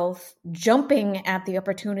myself jumping at the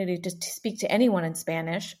opportunity to speak to anyone in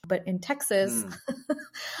Spanish. But in Texas,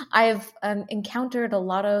 I've encountered a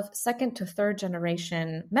lot of second to third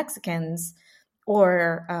generation Mexicans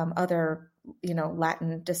or other,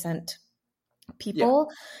 Latin descent people,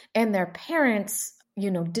 and their parents,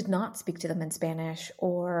 did not speak to them in Spanish,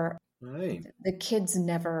 or Right. the kids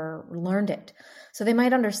never learned it. So they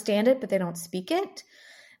might understand it, but they don't speak it.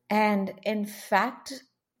 And in fact,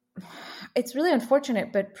 it's really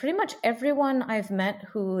unfortunate, but pretty much everyone I've met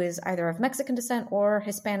who is either of Mexican descent or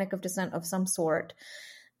Hispanic of descent of some sort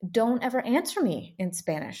don't ever answer me in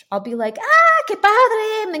Spanish. I'll be like, qué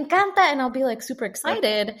padre, me encanta, and I'll be like super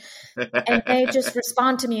excited, and they just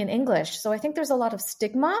respond to me in English. So I think there's a lot of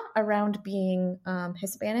stigma around being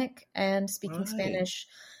Hispanic and speaking Spanish,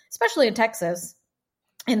 especially in Texas,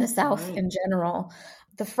 in the South in general.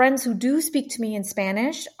 The friends who do speak to me in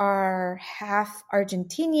Spanish are half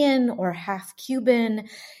Argentinian or half Cuban,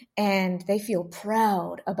 and they feel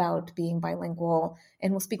proud about being bilingual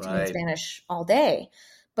and will speak to me in Spanish all day.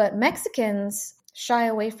 But Mexicans shy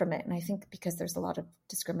away from it, and I think because there's a lot of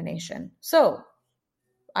discrimination. So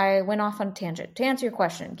I went off on a tangent. To answer your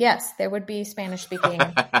question, yes, there would be Spanish speaking.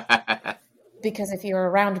 Because if you're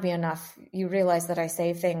around me enough, you realize that I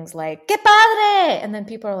say things like, "Qué padre!" And then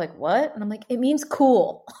people are like, what? And I'm like, it means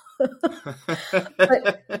cool.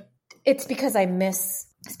 But it's because I miss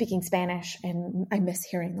speaking Spanish and I miss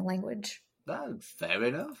hearing the language. Fair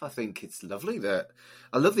enough. I think it's lovely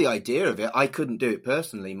I love the idea of it. I couldn't do it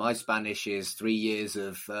personally. My Spanish is 3 years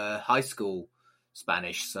of high school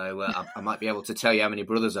Spanish. So I might be able to tell you how many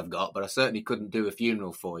brothers I've got, but I certainly couldn't do a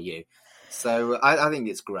funeral for you. So I think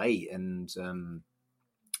it's great, and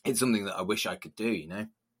it's something that I wish I could do,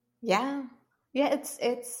 Yeah. Yeah,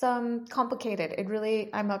 it's complicated.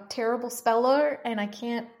 I'm a terrible speller, and I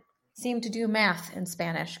can't seem to do math in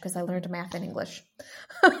Spanish because I learned math in English.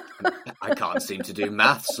 I can't seem to do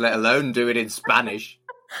maths, let alone do it in Spanish.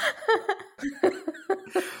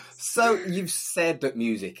 So you've said that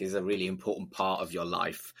music is a really important part of your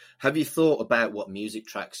life. Have you thought about what music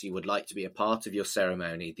tracks you would like to be a part of your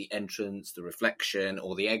ceremony? The entrance, the reflection,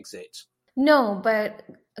 or the exit? No, but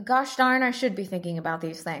gosh darn, I should be thinking about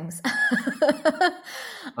these things.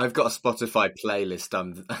 I've got a Spotify playlist.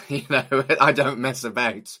 I don't mess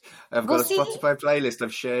about. I've got a Spotify playlist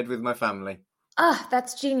I've shared with my family.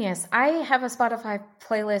 That's genius. I have a Spotify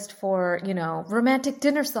playlist for, romantic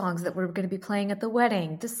dinner songs that we're going to be playing at the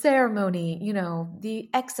wedding, the ceremony, the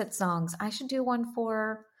exit songs. I should do one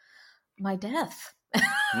for my death.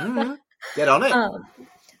 Get on it.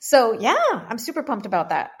 So yeah, I'm super pumped about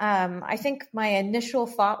that. I think my initial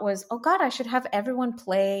thought was, oh God, I should have everyone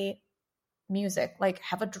play music, like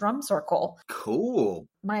have a drum circle. Cool.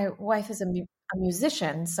 My wife is a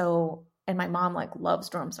musician, and my mom loves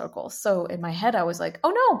drum circles. So in my head, I was like,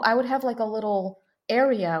 oh no, I would have a little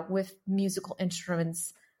area with musical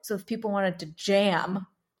instruments. So if people wanted to jam,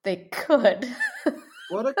 they could.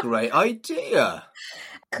 What a great idea.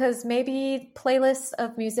 Because maybe playlists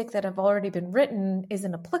of music that have already been written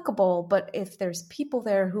isn't applicable, but if there's people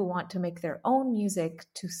there who want to make their own music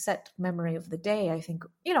to set memory of the day, I think,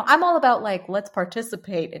 I'm all about let's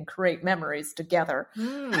participate and create memories together.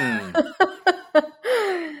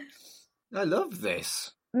 I love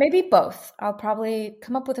this. Maybe both. I'll probably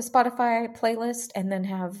come up with a Spotify playlist and then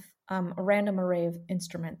have a random array of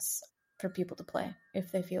instruments for people to play if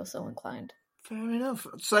they feel so inclined. Fair enough.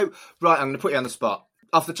 So, right, I'm going to put you on the spot.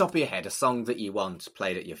 Off the top of your head, a song that you want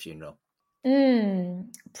played at your funeral.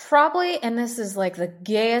 Probably, and this is the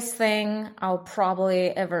gayest thing I'll probably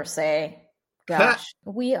ever say. Gosh.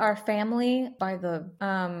 We Are Family by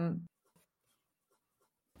the...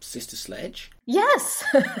 Sister Sledge? Yes!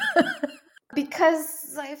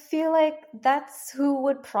 Because I feel like that's who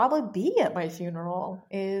would probably be at my funeral,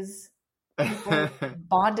 is people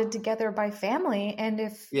bonded together by family. And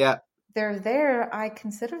if they're there, I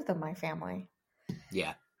consider them my family.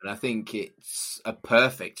 Yeah, and I think it's a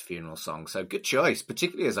perfect funeral song. So good choice,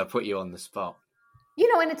 particularly as I put you on the spot.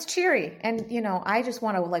 And it's cheery. And, I just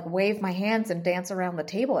want to wave my hands and dance around the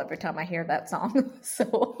table every time I hear that song.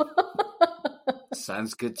 So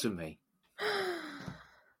sounds good to me.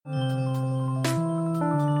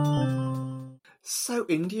 So,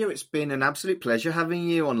 India, it's been an absolute pleasure having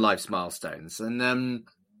you on Life's Milestones. And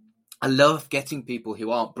I love getting people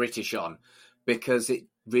who aren't British on, because it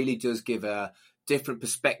really does give a different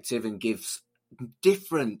perspective and gives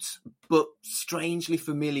different but strangely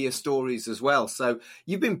familiar stories as well. So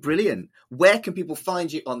you've been brilliant. Where can people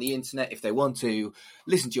find you on the internet if they want to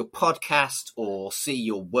listen to your podcast or see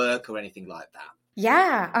your work or anything like that?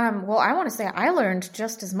 Yeah. Well, I want to say I learned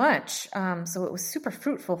just as much. So it was super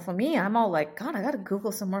fruitful for me. I'm all like, God, I got to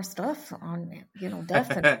Google some more stuff on,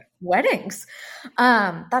 death and weddings.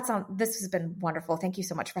 This has been wonderful. Thank you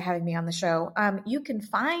so much for having me on the show. You can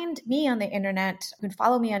find me on the internet. You can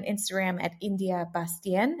follow me on Instagram at India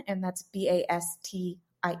Bastien, and that's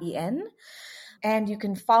Bastien. And you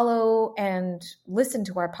can follow and listen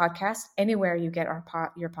to our podcast anywhere you get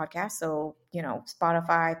your podcast. So,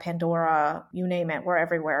 Spotify, Pandora, you name it, we're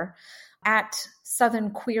everywhere. At Southern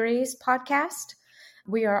Queries Podcast.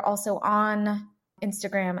 We are also on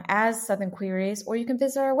Instagram as Southern Queries, or you can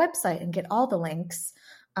visit our website and get all the links,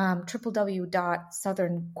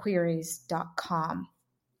 www.southernqueries.com.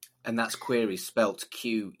 And that's queries spelt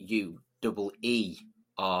Queerys,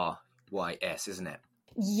 isn't it?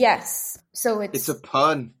 Yes. So it's a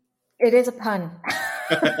pun. It is a pun.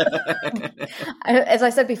 As I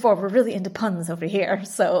said before, we're really into puns over here.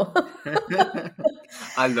 So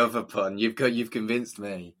I love a pun. You've convinced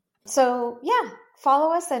me. So yeah,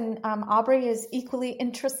 follow us. And Aubrey is equally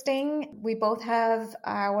interesting. We both have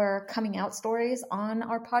our coming out stories on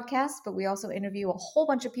our podcast, but we also interview a whole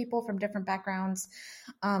bunch of people from different backgrounds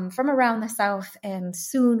from around the South. And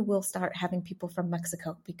soon we'll start having people from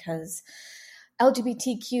Mexico, because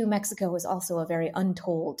LGBTQ Mexico is also a very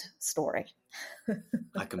untold story.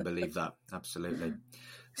 I can believe that. Absolutely.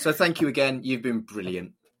 So thank you again. You've been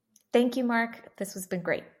brilliant. Thank you, Mark. This has been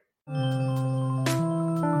great. And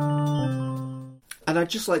I'd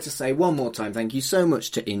just like to say one more time, thank you so much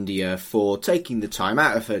to India for taking the time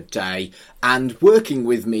out of her day and working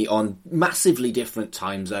with me on massively different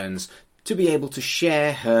time zones to be able to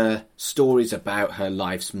share her stories about her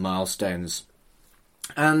life's milestones.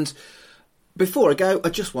 And before I go, I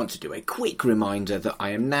just want to do a quick reminder that I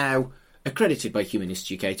am now accredited by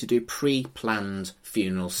Humanist UK to do pre-planned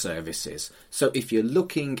funeral services. So if you're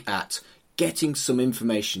looking at getting some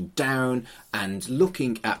information down and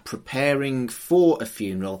looking at preparing for a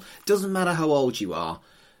funeral, doesn't matter how old you are,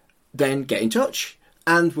 then get in touch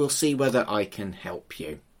and we'll see whether I can help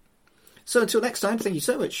you. So until next time, thank you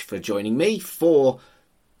so much for joining me for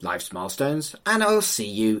Life's Milestones, and I'll see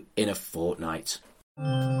you in a fortnight.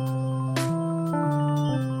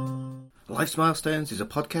 Life's Milestones is a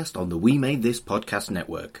podcast on the We Made This podcast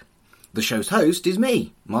network. The show's host is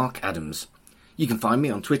me, Mark Adams. You can find me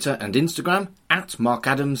on Twitter and Instagram at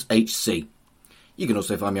MarkAdamsHC. You can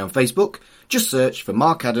also find me on Facebook. Just search for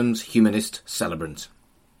Mark Adams Humanist Celebrant.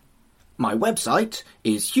 My website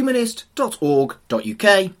is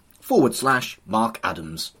humanist.org.uk/Mark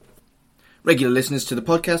Adams. Regular listeners to the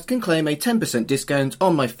podcast can claim a 10% discount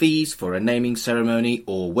on my fees for a naming ceremony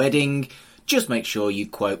or wedding. Just make sure you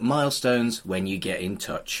quote milestones when you get in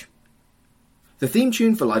touch. The theme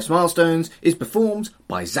tune for Life's Milestones is performed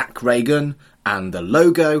by Zach Reagan, and the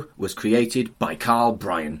logo was created by Carl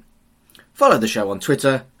Bryan. Follow the show on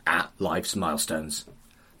Twitter at Life's Milestones.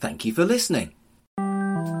 Thank you for listening.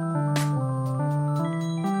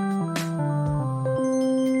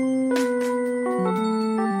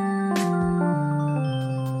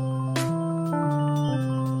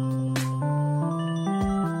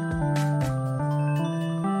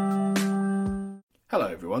 Hello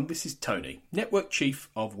everyone, this is Tony, Network Chief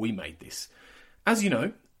of We Made This. As you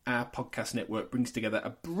know, our podcast network brings together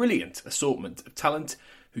a brilliant assortment of talent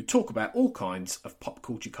who talk about all kinds of pop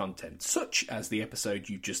culture content, such as the episode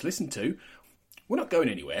you've just listened to. We're not going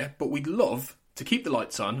anywhere, but we'd love to keep the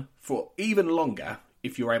lights on for even longer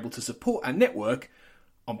if you're able to support our network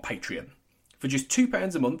on Patreon. For just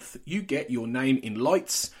 £2 a month, you get your name in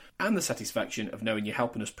lights and the satisfaction of knowing you're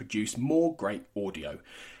helping us produce more great audio.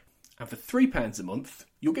 And for £3 a month,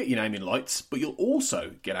 you'll get your name in lights, but you'll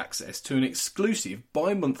also get access to an exclusive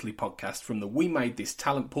bi-monthly podcast from the We Made This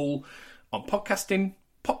talent pool on podcasting,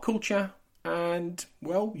 pop culture, and,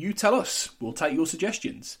 well, you tell us. We'll take your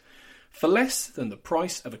suggestions. For less than the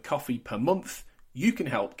price of a coffee per month, you can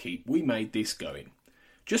help keep We Made This going.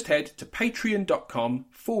 Just head to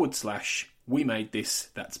patreon.com/We Made This.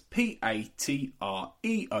 That's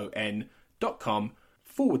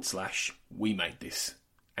patreon.com/We Made This.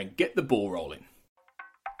 And get the ball rolling.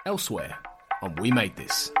 Elsewhere on We Made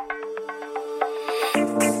This.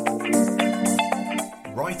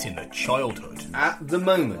 Right in the childhood. At the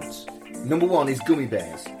moment, number 1 is Gummy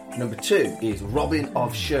Bears. Number 2 is Robin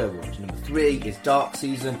of Sherwood. Number 3 is Dark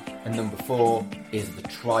Season. And number 4 is The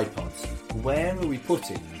Tripods. Where are we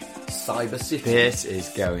putting Cyber City. This is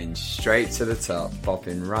going straight to the top,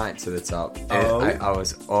 popping right to the top. Oh. I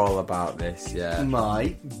was all about this, yeah.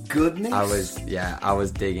 My goodness. I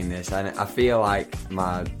was digging this. And I feel like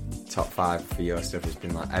my top 5 for your stuff has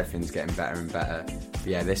been like, everything's getting better and better. But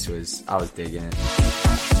yeah, I was digging it.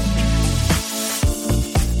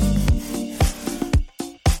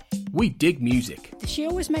 We dig music. She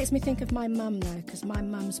always makes me think of my mum, though, because my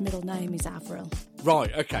mum's middle name is Avril. Right,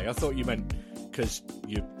 okay, I thought you meant because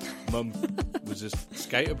your mum was a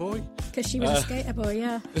skater boy? Because she was a skater boy,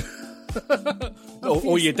 yeah.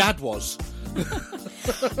 or your dad was.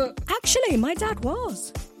 Actually, my dad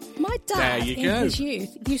was. My dad, in go. his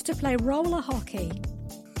youth, used to play roller hockey.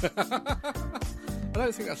 I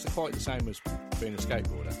don't think that's quite the same as being a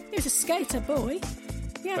skateboarder. He was a skater boy.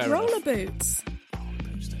 He had Fair roller enough. boots.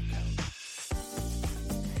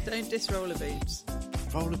 Don't diss roller boots.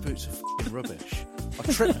 Roller boots are f***ing rubbish. I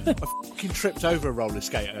fucking tripped over a roller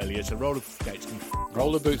skate earlier, so roller skates can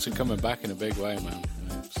roller boots are coming back in a big way, man.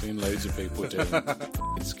 I've seen loads of people doing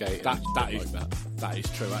f***ing skating. That is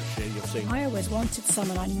true, actually. You've seen. I always wanted some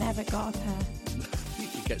and I never got a pair. You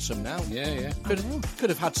could get some now. Yeah. Could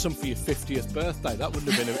have had some for your 50th birthday. That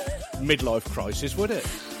wouldn't have been a midlife crisis, would it?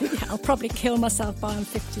 Yeah, I'll probably kill myself by I'm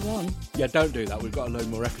 51. Yeah, don't do that. We've got a load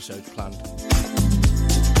more episodes planned.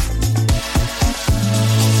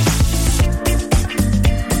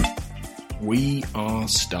 We are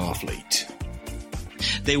Starfleet.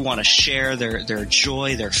 They want to share their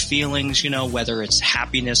joy, their feelings, whether it's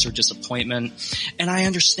happiness or disappointment. And I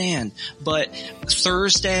understand. But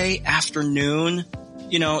Thursday afternoon,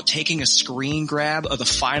 taking a screen grab of the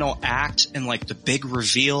final act and like the big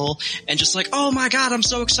reveal and just like, oh my God, I'm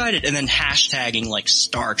so excited. And then hashtagging like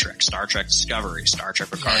Star Trek Discovery, Star Trek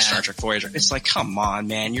Picard, Star Trek Voyager. It's like, come on,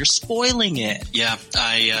 man, you're spoiling it. Yeah,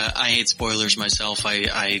 I hate spoilers myself.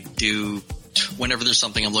 I do. Whenever there's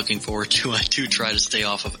something I'm looking forward to, I do try to stay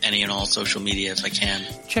off of any and all social media if I can.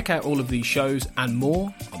 Check out all of these shows and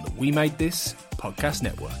more on the We Made This podcast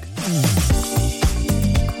network.